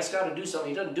and we ask God to do something,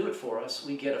 he doesn't do it for us,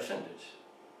 we get offended.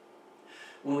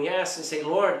 When we ask and say,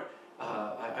 Lord,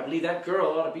 I believe that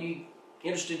girl ought to be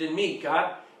interested in me,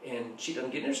 God, and she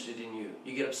doesn't get interested in you,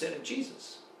 you get upset at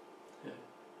Jesus. Yeah.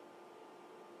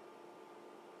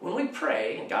 When we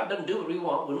pray and God doesn't do what we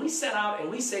want, when we set out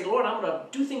and we say, Lord, I'm going to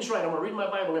do things right, I'm going to read my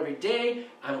Bible every day,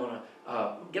 I'm going to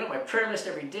get on my prayer list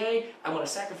every day, I'm going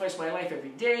to sacrifice my life every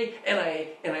day, and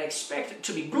I expect it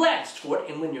to be blessed for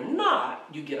it, and when you're not,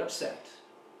 you get upset.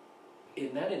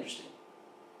 Isn't that interesting?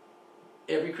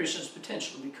 Every Christian's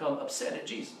potential to become upset at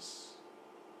Jesus.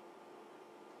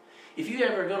 If you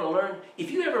ever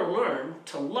learn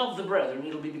to love the brethren,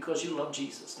 it'll be because you love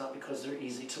Jesus, not because they're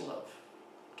easy to love.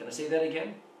 Can I say that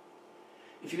again?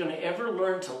 If you're going to ever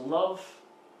learn to love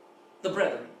the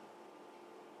brethren,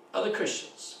 other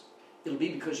Christians, it'll be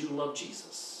because you love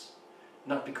Jesus,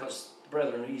 not because the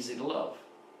brethren are easy to love.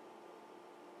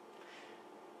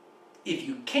 If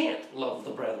you can't love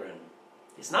the brethren,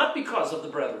 it's not because of the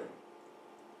brethren.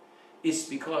 It's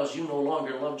because you no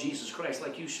longer love Jesus Christ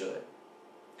like you should.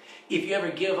 If you ever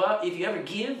give up, if you ever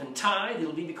give and tithe,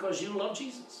 it'll be because you love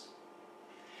Jesus.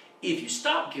 If you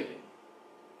stop giving,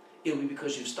 it'll be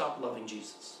because you've stopped loving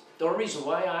Jesus. The only reason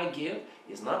why I give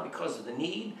is not because of the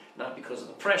need, not because of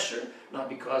the pressure, not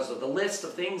because of the list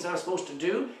of things I'm supposed to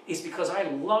do. It's because I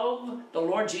love the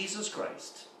Lord Jesus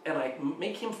Christ. And I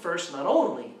make him first, not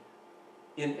only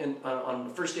on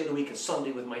the first day of the week and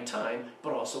Sunday with my time,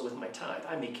 but also with my tithe.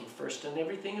 I make him first in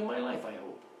everything in my life, I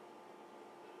hope.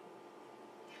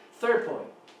 Third point,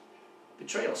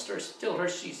 betrayal still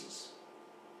hurts Jesus.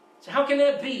 So how can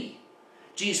that be?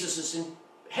 Jesus is in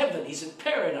heaven. He's in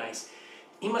paradise.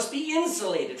 He must be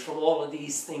insulated from all of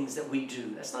these things that we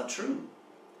do. That's not true.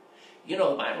 You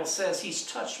know, the Bible says he's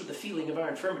touched with the feeling of our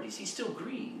infirmities. He still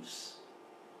grieves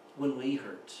when we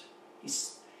hurt.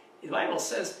 The Bible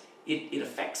says it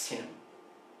affects him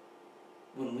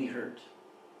when we hurt.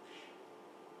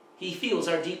 He feels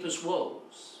our deepest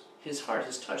woes. His heart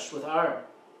is touched with our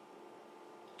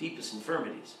deepest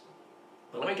infirmities.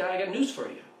 But I got news for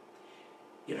you.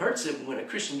 It hurts him when a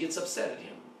Christian gets upset at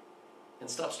him and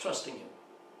stops trusting him.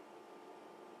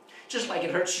 Just like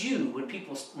it hurts you when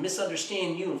people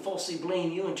misunderstand you and falsely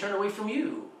blame you and turn away from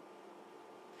you.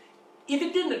 If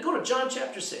it didn't, go to John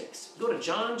chapter 6. Go to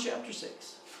John chapter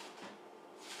 6.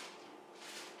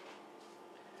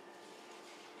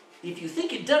 If you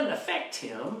think it doesn't affect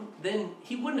him, then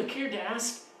he wouldn't have cared to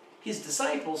ask his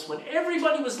disciples when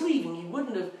everybody was leaving. He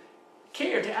wouldn't have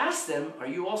cared to ask them, are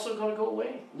you also going to go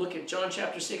away? Look at John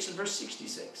chapter 6 and verse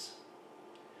 66.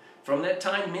 From that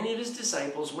time, many of his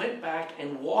disciples went back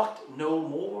and walked no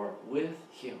more with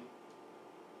him.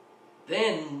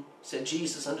 Then said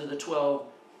Jesus unto the 12,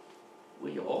 will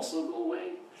you also go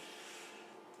away?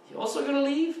 You also going to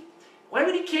leave? Why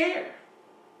would he care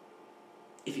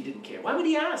if he didn't care? Why would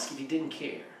he ask if he didn't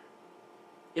care?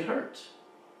 It hurts.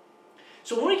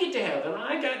 So when we get to heaven,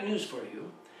 I got news for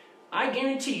you. I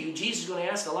guarantee you Jesus is going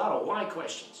to ask a lot of why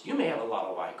questions. You may have a lot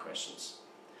of why questions.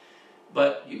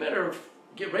 But you better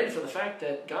get ready for the fact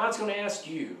that God's going to ask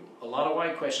you a lot of why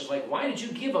questions, like, why did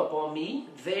you give up on me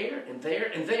there and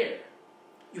there and there?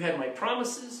 You had my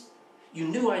promises. You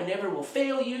knew I never will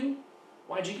fail you.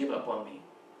 Why'd you give up on me?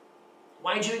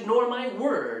 Why'd you ignore my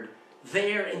word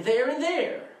there and there and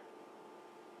there?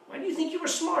 Why do you think you were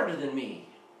smarter than me?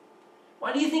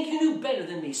 Why do you think you knew better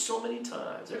than me so many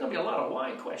times? There are going to be a lot of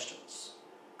why questions,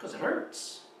 because it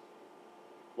hurts.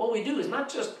 What we do is not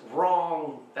just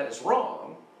wrong that is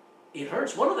wrong. It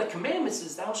hurts. One of the commandments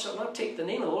is thou shalt not take the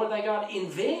name of the Lord thy God in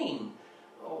vain.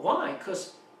 Why?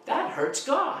 Because that hurts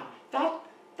God.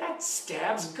 That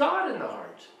stabs God in the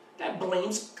heart. That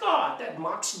blames God. That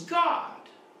mocks God.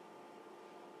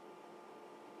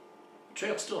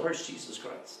 Betrayal still hurts Jesus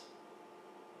Christ.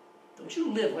 Don't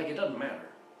you live like it doesn't matter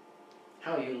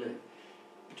how you live.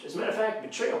 As a matter of fact,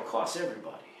 betrayal costs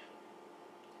everybody.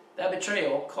 That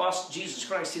betrayal cost Jesus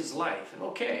Christ his life. And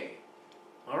okay,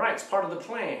 all right, it's part of the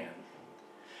plan.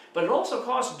 But it also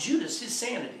cost Judas his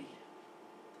sanity.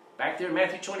 Back there in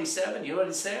Matthew 27, you know what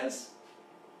it says?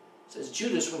 It says,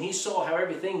 Judas, when he saw how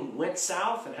everything went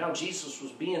south and how Jesus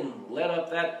was being led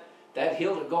up that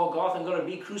hill to Golgotha and going to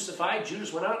be crucified,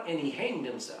 Judas went out and he hanged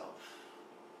himself.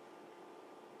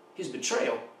 His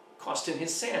betrayal cost him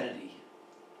his sanity.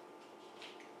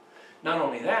 Not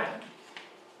only that,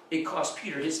 it cost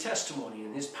Peter his testimony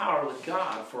and his power with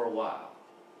God for a while.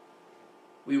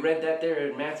 We read that there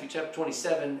in Matthew chapter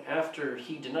 27. After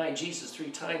he denied Jesus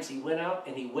 3 times, he went out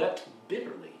and he wept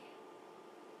bitterly.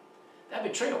 That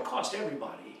betrayal cost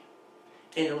everybody.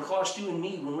 And it'll cost you and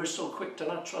me when we're so quick to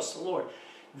not trust the Lord.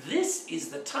 This is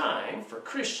the time for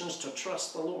Christians to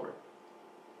trust the Lord.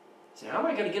 Say, how am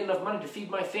I going to get enough money to feed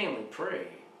my family? Pray.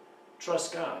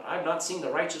 Trust God. I've not seen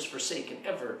the righteous forsaken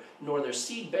ever, nor their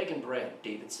seed begging bread,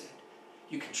 David said.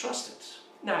 You can trust it.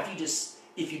 Now,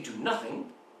 if you do nothing,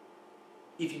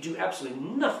 if you do absolutely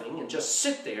nothing and just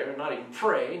sit there and not even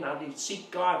pray, not even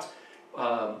seek God's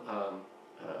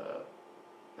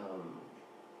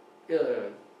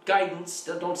guidance,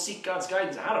 don't seek God's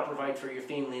guidance on how to provide for your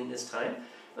family in this time.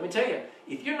 Let me tell you,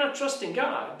 if you're not trusting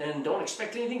God, then don't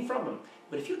expect anything from Him.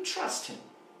 But if you trust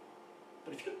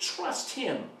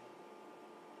Him,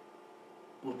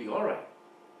 we'll be all right.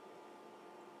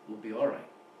 We'll be all right.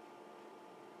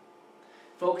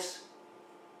 Folks,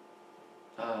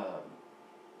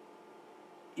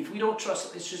 if we don't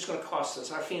trust, it's just going to cost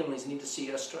us. Our families need to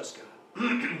see us trust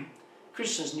God.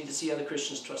 Christians need to see other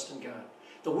Christians trust in God.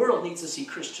 The world needs to see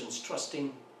Christians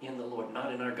trusting in the Lord,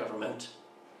 not in our government.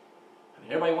 I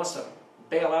mean, everybody wants to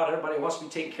bail out. Everybody wants to be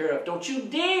taken care of. Don't you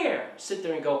dare sit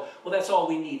there and go, well, that's all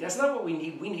we need. That's not what we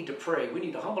need. We need to pray. We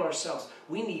need to humble ourselves.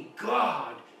 We need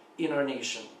God in our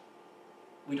nation.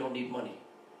 We don't need money.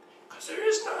 Because there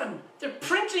is none. They're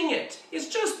printing it. It's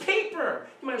just paper.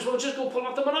 You might as well just go pull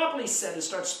out the Monopoly set and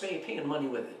start paying money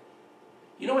with it.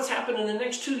 You know what's happening in the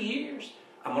next 2 years?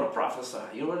 I'm going to prophesy.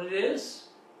 You know what it is?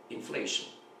 Inflation.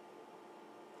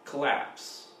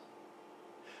 Collapse.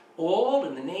 All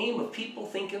in the name of people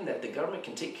thinking that the government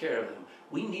can take care of them.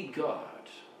 We need God.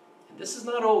 And this is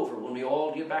not over when we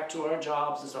all get back to our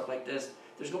jobs and stuff like this.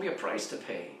 There's going to be a price to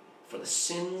pay for the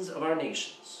sins of our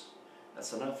nations.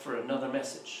 That's enough for another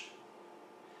message.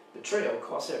 Betrayal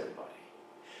costs everybody.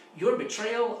 Your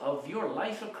betrayal of your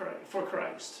life for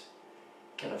Christ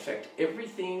can affect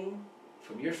everything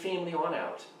from your family on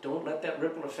out. Don't let that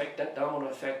ripple effect, that domino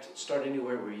effect start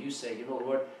anywhere where you say, you know,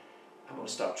 Lord, I'm going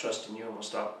to stop trusting you. I'm going to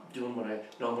stop doing what I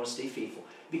know. I'm going to stay faithful.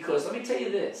 Because let me tell you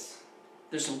this.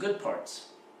 There's some good parts.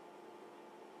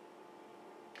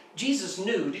 Jesus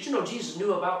knew. Did you know Jesus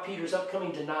knew about Peter's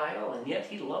upcoming denial, and yet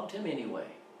he loved him anyway?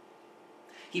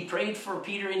 He prayed for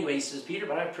Peter anyway. He says, Peter,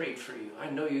 but I prayed for you. I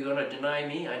know you're going to deny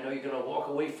me. I know you're going to walk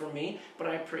away from me, but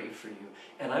I prayed for you.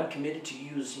 And I'm committed to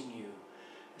using you.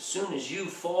 As soon as you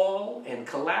fall and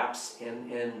collapse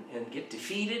and get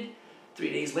defeated,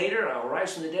 3 days later, I'll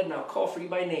rise from the dead and I'll call for you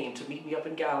by name to meet me up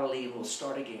in Galilee and we'll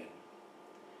start again.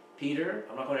 Peter,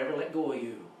 I'm not going to ever let go of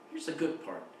you. Here's the good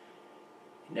part.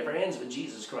 It never ends with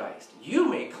Jesus Christ. You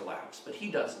may collapse, but He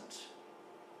doesn't.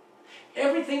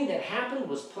 Everything that happened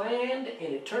was planned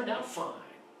and it turned out fine.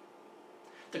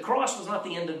 The cross was not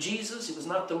the end of Jesus. It was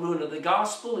not the ruin of the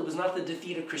gospel. It was not the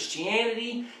defeat of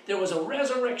Christianity. There was a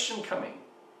resurrection coming.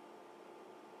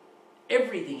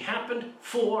 Everything happened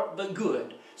for the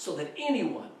good, so that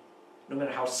anyone, no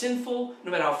matter how sinful,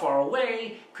 no matter how far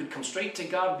away, could come straight to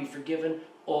God and be forgiven,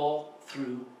 all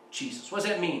through Jesus. What does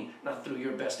that mean? Not through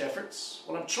your best efforts.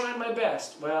 Well, I'm trying my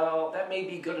best. Well, that may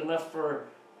be good enough for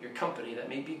your company. That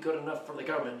may be good enough for the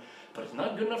government. But it's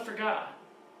not good enough for God.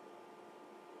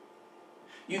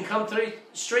 You can come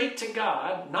straight to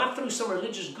God, not through some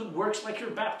religious good works like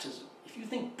your baptism. If you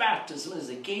think baptism is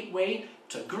a gateway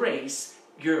to grace,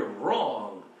 you're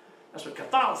wrong. That's what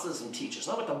Catholicism teaches,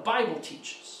 not what the Bible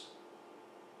teaches.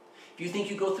 If you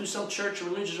think you go through some church or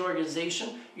religious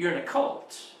organization, you're in a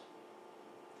cult.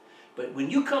 But when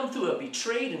you come through a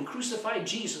betrayed and crucified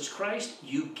Jesus Christ,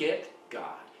 you get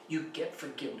God. You get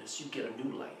forgiveness. You get a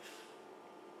new life.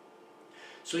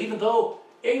 So even though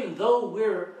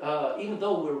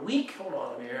we're weak, hold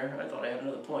on a minute, I thought I had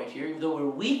another point here. Even though we're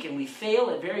weak and we fail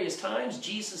at various times,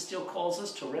 Jesus still calls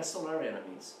us to wrestle our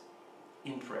enemies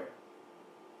in prayer.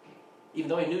 Even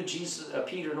though He knew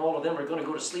Peter and all of them were going to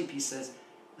go to sleep, He says,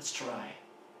 let's try.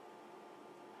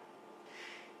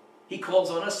 He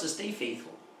calls on us to stay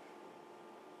faithful.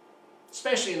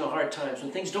 Especially in the hard times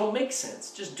when things don't make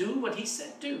sense. Just do what He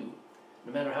said do,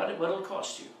 no matter what it'll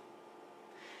cost you.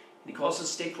 And He calls us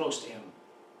to stay close to Him.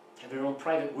 Have your own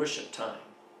private worship time.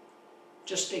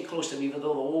 Just stay close to Him, even though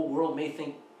the whole world may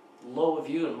think low of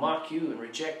you and mock you and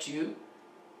reject you.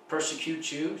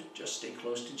 persecute you, just stay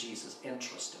close to Jesus and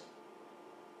trust him.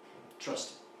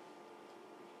 Trust him.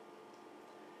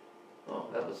 Oh,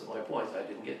 that was my point. I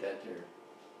didn't get that there.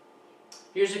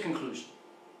 Here's the conclusion.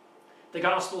 The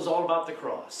gospel is all about the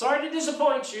cross. Sorry to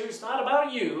disappoint you. It's not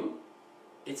about you.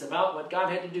 It's about what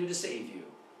God had to do to save you.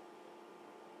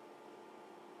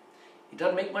 It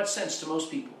doesn't make much sense to most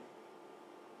people.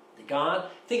 That God,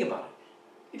 think about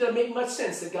it. It doesn't make much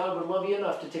sense that God would love you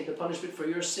enough to take the punishment for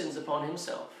your sins upon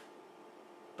himself.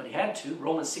 But he had to.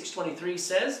 Romans 6:23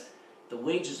 says, the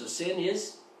wages of sin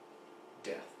is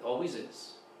death. Always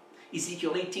is.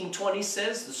 Ezekiel 18:20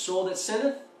 says, the soul that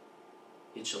sinneth,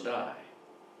 it shall die.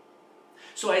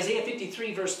 So Isaiah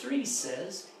 53 verse 3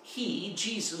 says, he,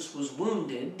 Jesus, was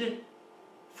wounded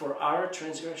for our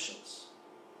transgressions.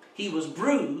 He was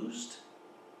bruised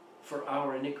for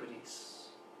our iniquities.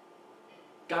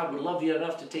 God would love you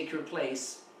enough to take your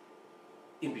place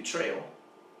in betrayal,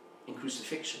 in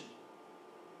crucifixion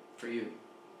for you.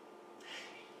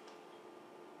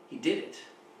 He did it.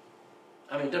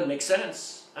 I mean, it doesn't make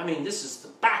sense. I mean, this is the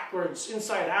backwards,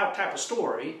 inside-out type of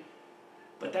story,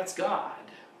 but that's God.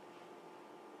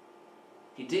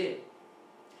 He did.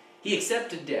 He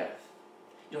accepted death.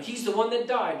 You know, he's the one that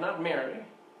died, not Mary,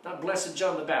 not blessed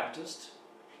John the Baptist.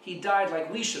 He died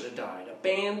like we should have died,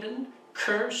 abandoned,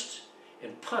 cursed,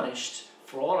 and punished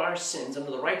for all our sins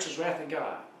under the righteous wrath of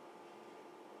God.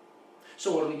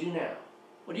 So what do we do now?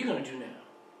 What are you going to do now?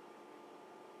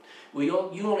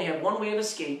 Well, you only have one way of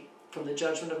escape from the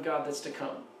judgment of God that's to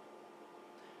come.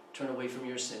 Turn away from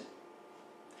your sin.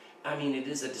 I mean, it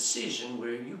is a decision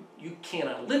where you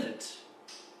cannot live it,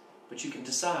 but you can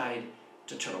decide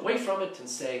to turn away from it and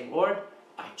say, Lord,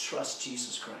 I trust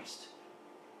Jesus Christ.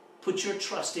 Put your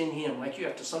trust in him, like you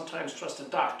have to sometimes trust a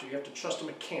doctor, you have to trust a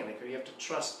mechanic, or you have to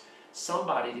trust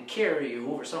somebody to carry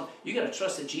you over something. You got to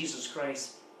trust that Jesus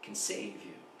Christ can save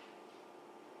you.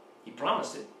 He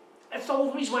promised it. That's the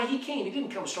whole reason why he came. He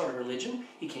didn't come start a religion.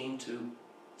 He came to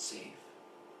save.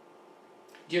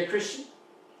 Dear Christian,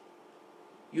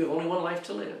 you have only one life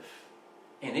to live,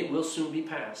 and it will soon be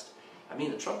past. I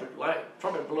mean, the trumpet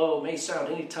blow may sound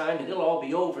any time, and it'll all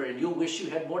be over, and you'll wish you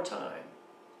had more time.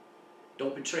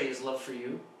 Don't betray his love for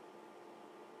you.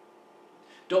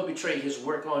 Don't betray his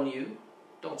work on you.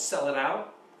 Don't sell it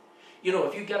out. You know,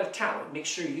 if you've got a talent, make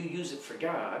sure you use it for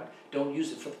God. Don't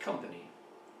use it for the company.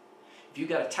 If you've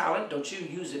got a talent, don't you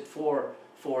use it for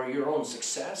your own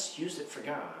success. Use it for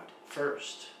God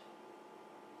first.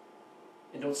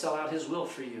 And don't sell out his will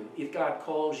for you. If God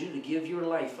calls you to give your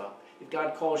life up, if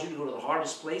God calls you to go to the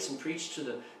hardest place and preach to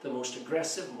the most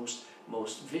aggressive,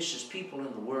 most vicious people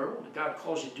in the world, if God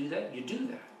calls you to do that, you do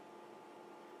that.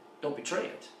 Don't betray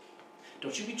it.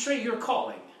 Don't you betray your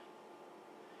calling.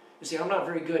 You say, I'm not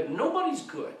very good. Nobody's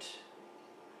good.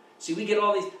 See, we get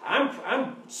all these.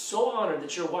 I'm so honored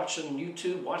that you're watching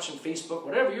YouTube, watching Facebook,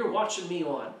 whatever you're watching me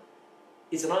on.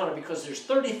 It's an honor because there's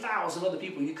 30,000 other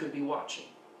people you could be watching.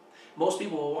 Most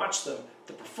people will watch the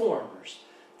performers.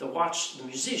 They'll watch the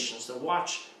musicians. They'll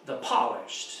watch the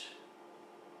polished.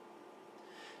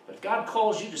 But if God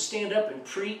calls you to stand up and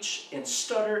preach and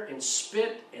stutter and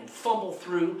spit and fumble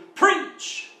through,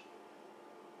 preach!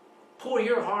 Pour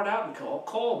your heart out and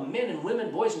call men and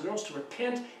women, boys and girls to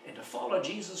repent and to follow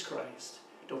Jesus Christ.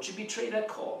 Don't you betray that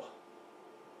call.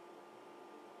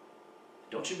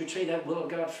 Don't you betray that will of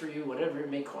God for you, whatever it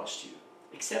may cost you.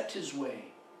 Accept his way.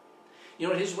 You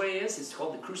know what his way is? It's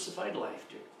called the crucified life,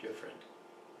 dear friend.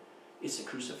 It's a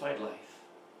crucified life.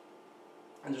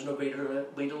 And there's no greater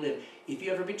way to live. If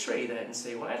you ever betray that and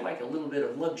say, well, I'd like a little bit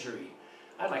of luxury,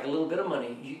 I'd like a little bit of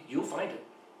money, you'll find it.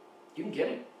 You can get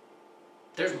it.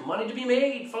 There's money to be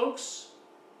made, folks.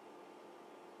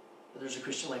 But there's a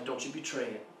Christian life. Don't you betray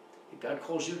it. If God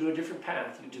calls you to a different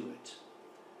path, you do it.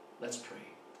 Let's pray.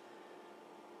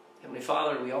 Heavenly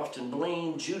Father, we often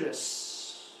blame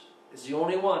Judas as the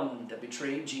only one that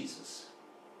betrayed Jesus.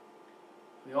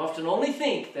 We often only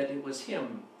think that it was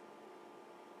him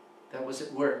that was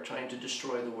at work trying to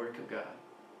destroy the work of God.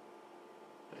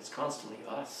 But it's constantly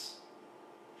us.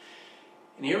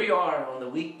 And here we are on the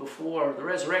week before the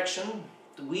resurrection,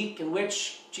 the week in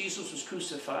which Jesus was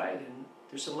crucified, and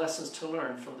there's some lessons to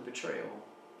learn from the betrayal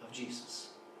of Jesus.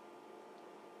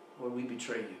 Lord, we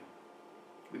betray you.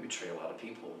 We betray a lot of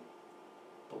people,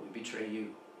 but we betray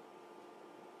you.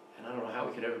 And I don't know how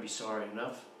we could ever be sorry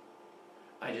enough.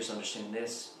 I just understand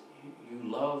this. You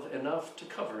love enough to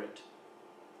cover it.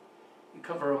 You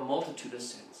cover a multitude of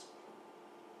sins.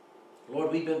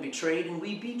 Lord, we've been betrayed and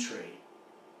we betray.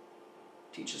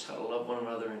 Teach us how to love one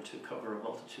another and to cover a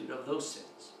multitude of those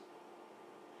sins.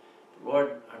 But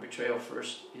Lord, our betrayal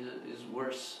first is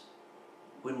worse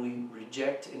when we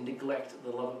reject and neglect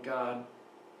the love of God,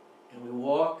 and we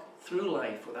walk through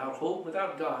life without hope,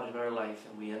 without God in our life,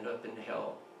 and we end up in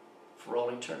hell for all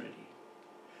eternity.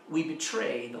 We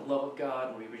betray the love of God,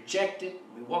 and we reject it,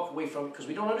 and we walk away from it because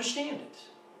we don't understand it.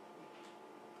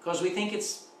 Because we think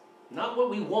it's not what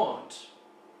we want.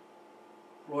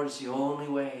 Lord, it's the only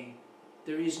way.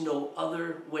 There is no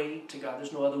other way to God.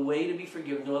 There's no other way to be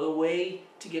forgiven, no other way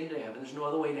to get into heaven. There's no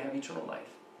other way to have eternal life.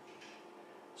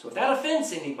 So if that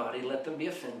offends anybody, let them be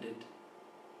offended.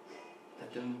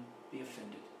 Let them be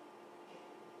offended.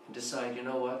 And decide, you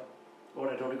know what?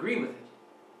 Lord, I don't agree with it,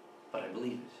 but I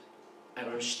believe it. I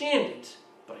don't understand it,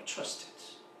 but I trust it.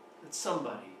 Let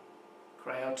somebody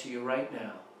cry out to you right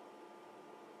now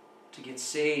to get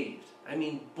saved. I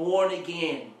mean, born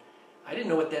again. I didn't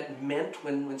know what that meant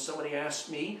when somebody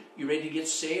asked me, you ready to get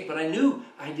saved? But I knew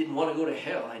I didn't want to go to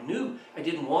hell. I knew I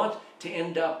didn't want to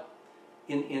end up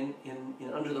in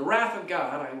under the wrath of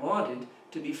God. I wanted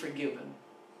to be forgiven.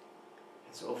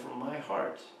 And so from my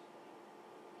heart,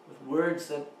 with words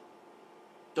that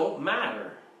don't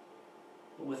matter,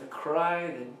 but with a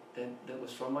cry that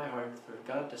was from my heart for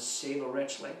God to save a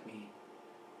wretch like me,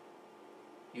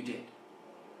 you did.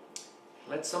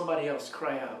 Let somebody else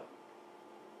cry out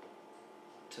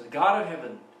to the God of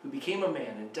heaven who became a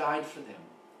man and died for them,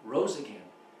 rose again.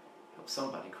 Help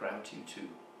somebody cry out to you too.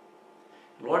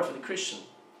 And Lord, for the Christian,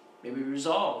 may we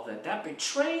resolve that that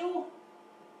betrayal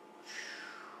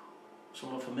was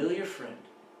from a familiar friend,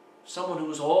 someone who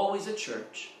was always at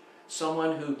church,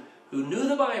 someone who knew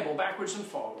the Bible backwards and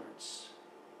forwards,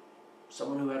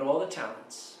 someone who had all the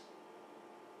talents.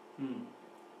 I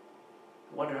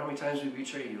wonder how many times we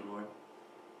betray you, Lord.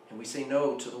 And we say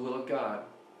no to the will of God.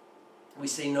 We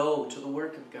say no to the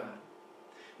work of God.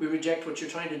 We reject what you're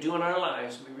trying to do in our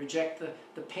lives. We reject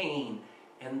the pain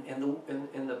and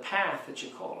the path that you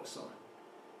call us on.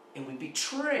 And we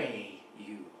betray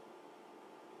you.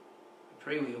 I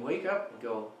pray we wake up and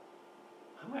go,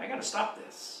 I got to stop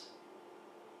this.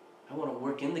 I want to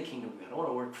work in the kingdom of God. I want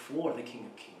to work for the King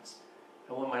of Kings.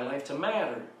 I want my life to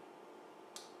matter.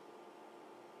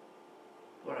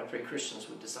 Lord, I pray Christians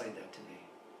would decide that today.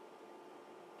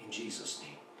 In Jesus'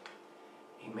 name.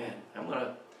 Amen. I'm going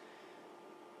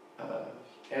to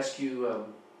ask you,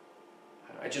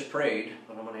 I just prayed,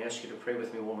 but I'm going to ask you to pray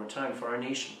with me one more time for our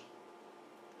nation.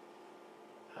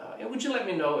 And would you let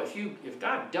me know if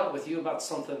God dealt with you about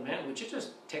something, man, would you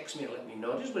just text me and let me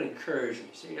know? Just would encourage me.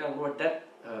 Say, yeah, Lord, that,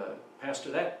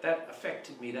 Pastor, that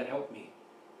affected me, that helped me.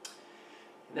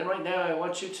 And then right now I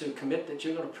want you to commit that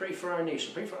you're going to pray for our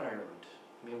nation, pray for Ireland.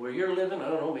 I mean, where you're living, I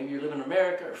don't know, maybe you're living in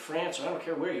America or France, or I don't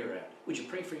care where you're at. Would you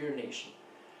pray for your nation?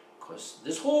 Because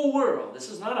this whole world, this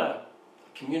is not a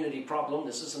community problem,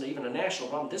 this isn't even a national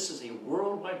problem, this is a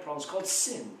worldwide problem. It's called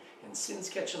sin, and sin's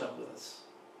catching up with us.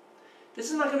 This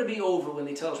is not going to be over when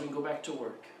they tell us we can go back to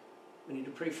work. We need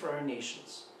to pray for our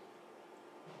nations.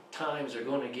 Times are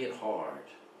going to get hard.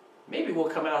 Maybe we'll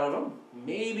come out of them.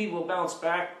 Maybe we'll bounce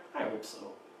back. I hope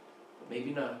so. But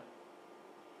maybe not.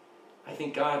 I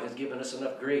think God has given us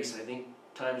enough grace. I think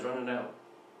time's running out.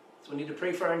 So we need to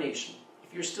pray for our nation.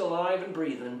 If you're still alive and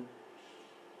breathing,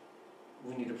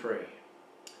 we need to pray.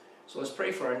 So let's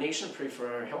pray for our nation, pray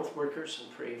for our health workers,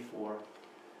 and pray for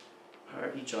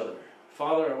each other.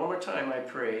 Father, one more time I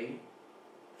pray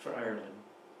for Ireland.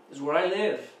 This is where I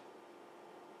live.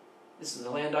 This is the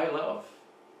land I love.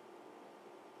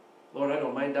 Lord, I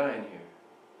don't mind dying here.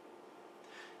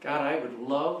 God, I would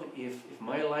love if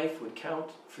my life would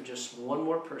count for just one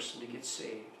more person to get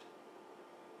saved.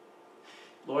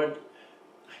 Lord,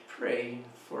 I pray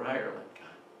for Ireland,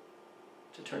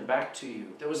 God, to turn back to you.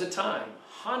 There was a time,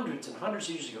 hundreds and hundreds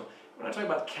of years ago, we're not talking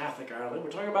about Catholic Ireland, we're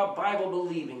talking about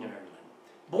Bible-believing Ireland,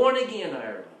 born-again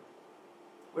Ireland,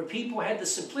 where people had the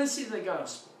simplicity of the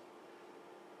gospel.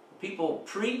 People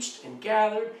preached and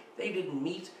gathered. They didn't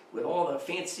meet with all the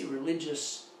fancy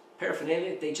religious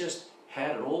paraphernalia. They just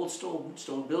had an old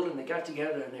stone building. They got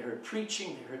together and they heard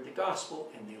preaching, they heard the gospel,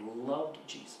 and they loved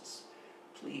Jesus.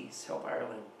 Please help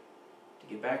Ireland to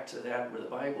get back to that where the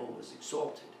Bible was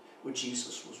exalted, where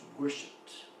Jesus was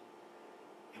worshipped,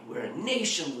 and where a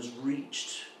nation was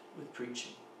reached with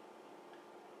preaching.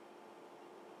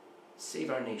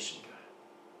 Save our nation, God.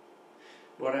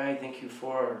 Lord, I thank you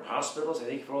for hospitals. I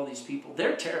thank you for all these people.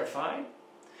 They're terrified.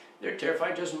 They're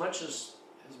terrified just as much as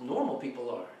normal people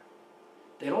are.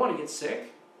 They don't want to get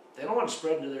sick. They don't want to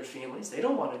spread into their families. They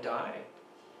don't want to die.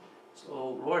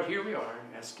 So, Lord, here we are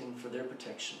asking for their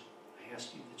protection. I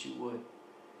ask you that you would.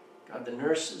 God, the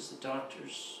nurses, the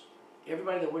doctors,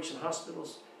 everybody that works in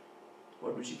hospitals,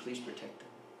 Lord, would you please protect them?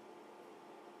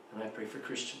 And I pray for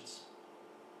Christians.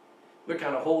 We're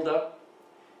kind of holed up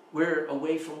We're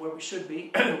away from where we should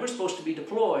be. We're supposed to be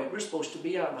deployed. We're supposed to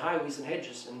be out in the highways and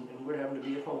hedges, and we're having to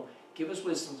be at home. Give us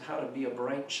wisdom how to be a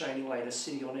bright, shining light, a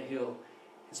city on a hill,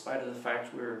 in spite of the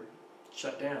fact we're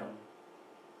shut down.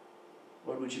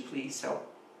 Lord, would you please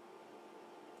help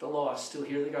the lost still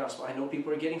hear the gospel? I know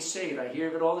people are getting saved. I hear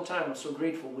of it all the time. I'm so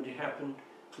grateful. Would it happen,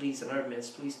 please, in our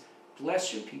midst? Please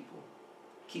bless your people.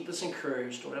 Keep us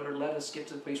encouraged. Don't ever let us get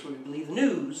to the place where we believe the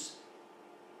news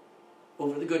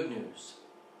over the good news,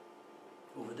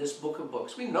 over this book of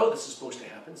books. We know this is supposed to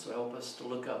happen, so help us to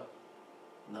look up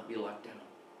and not be locked down.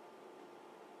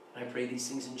 I pray these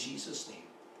things in Jesus' name.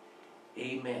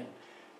 Amen.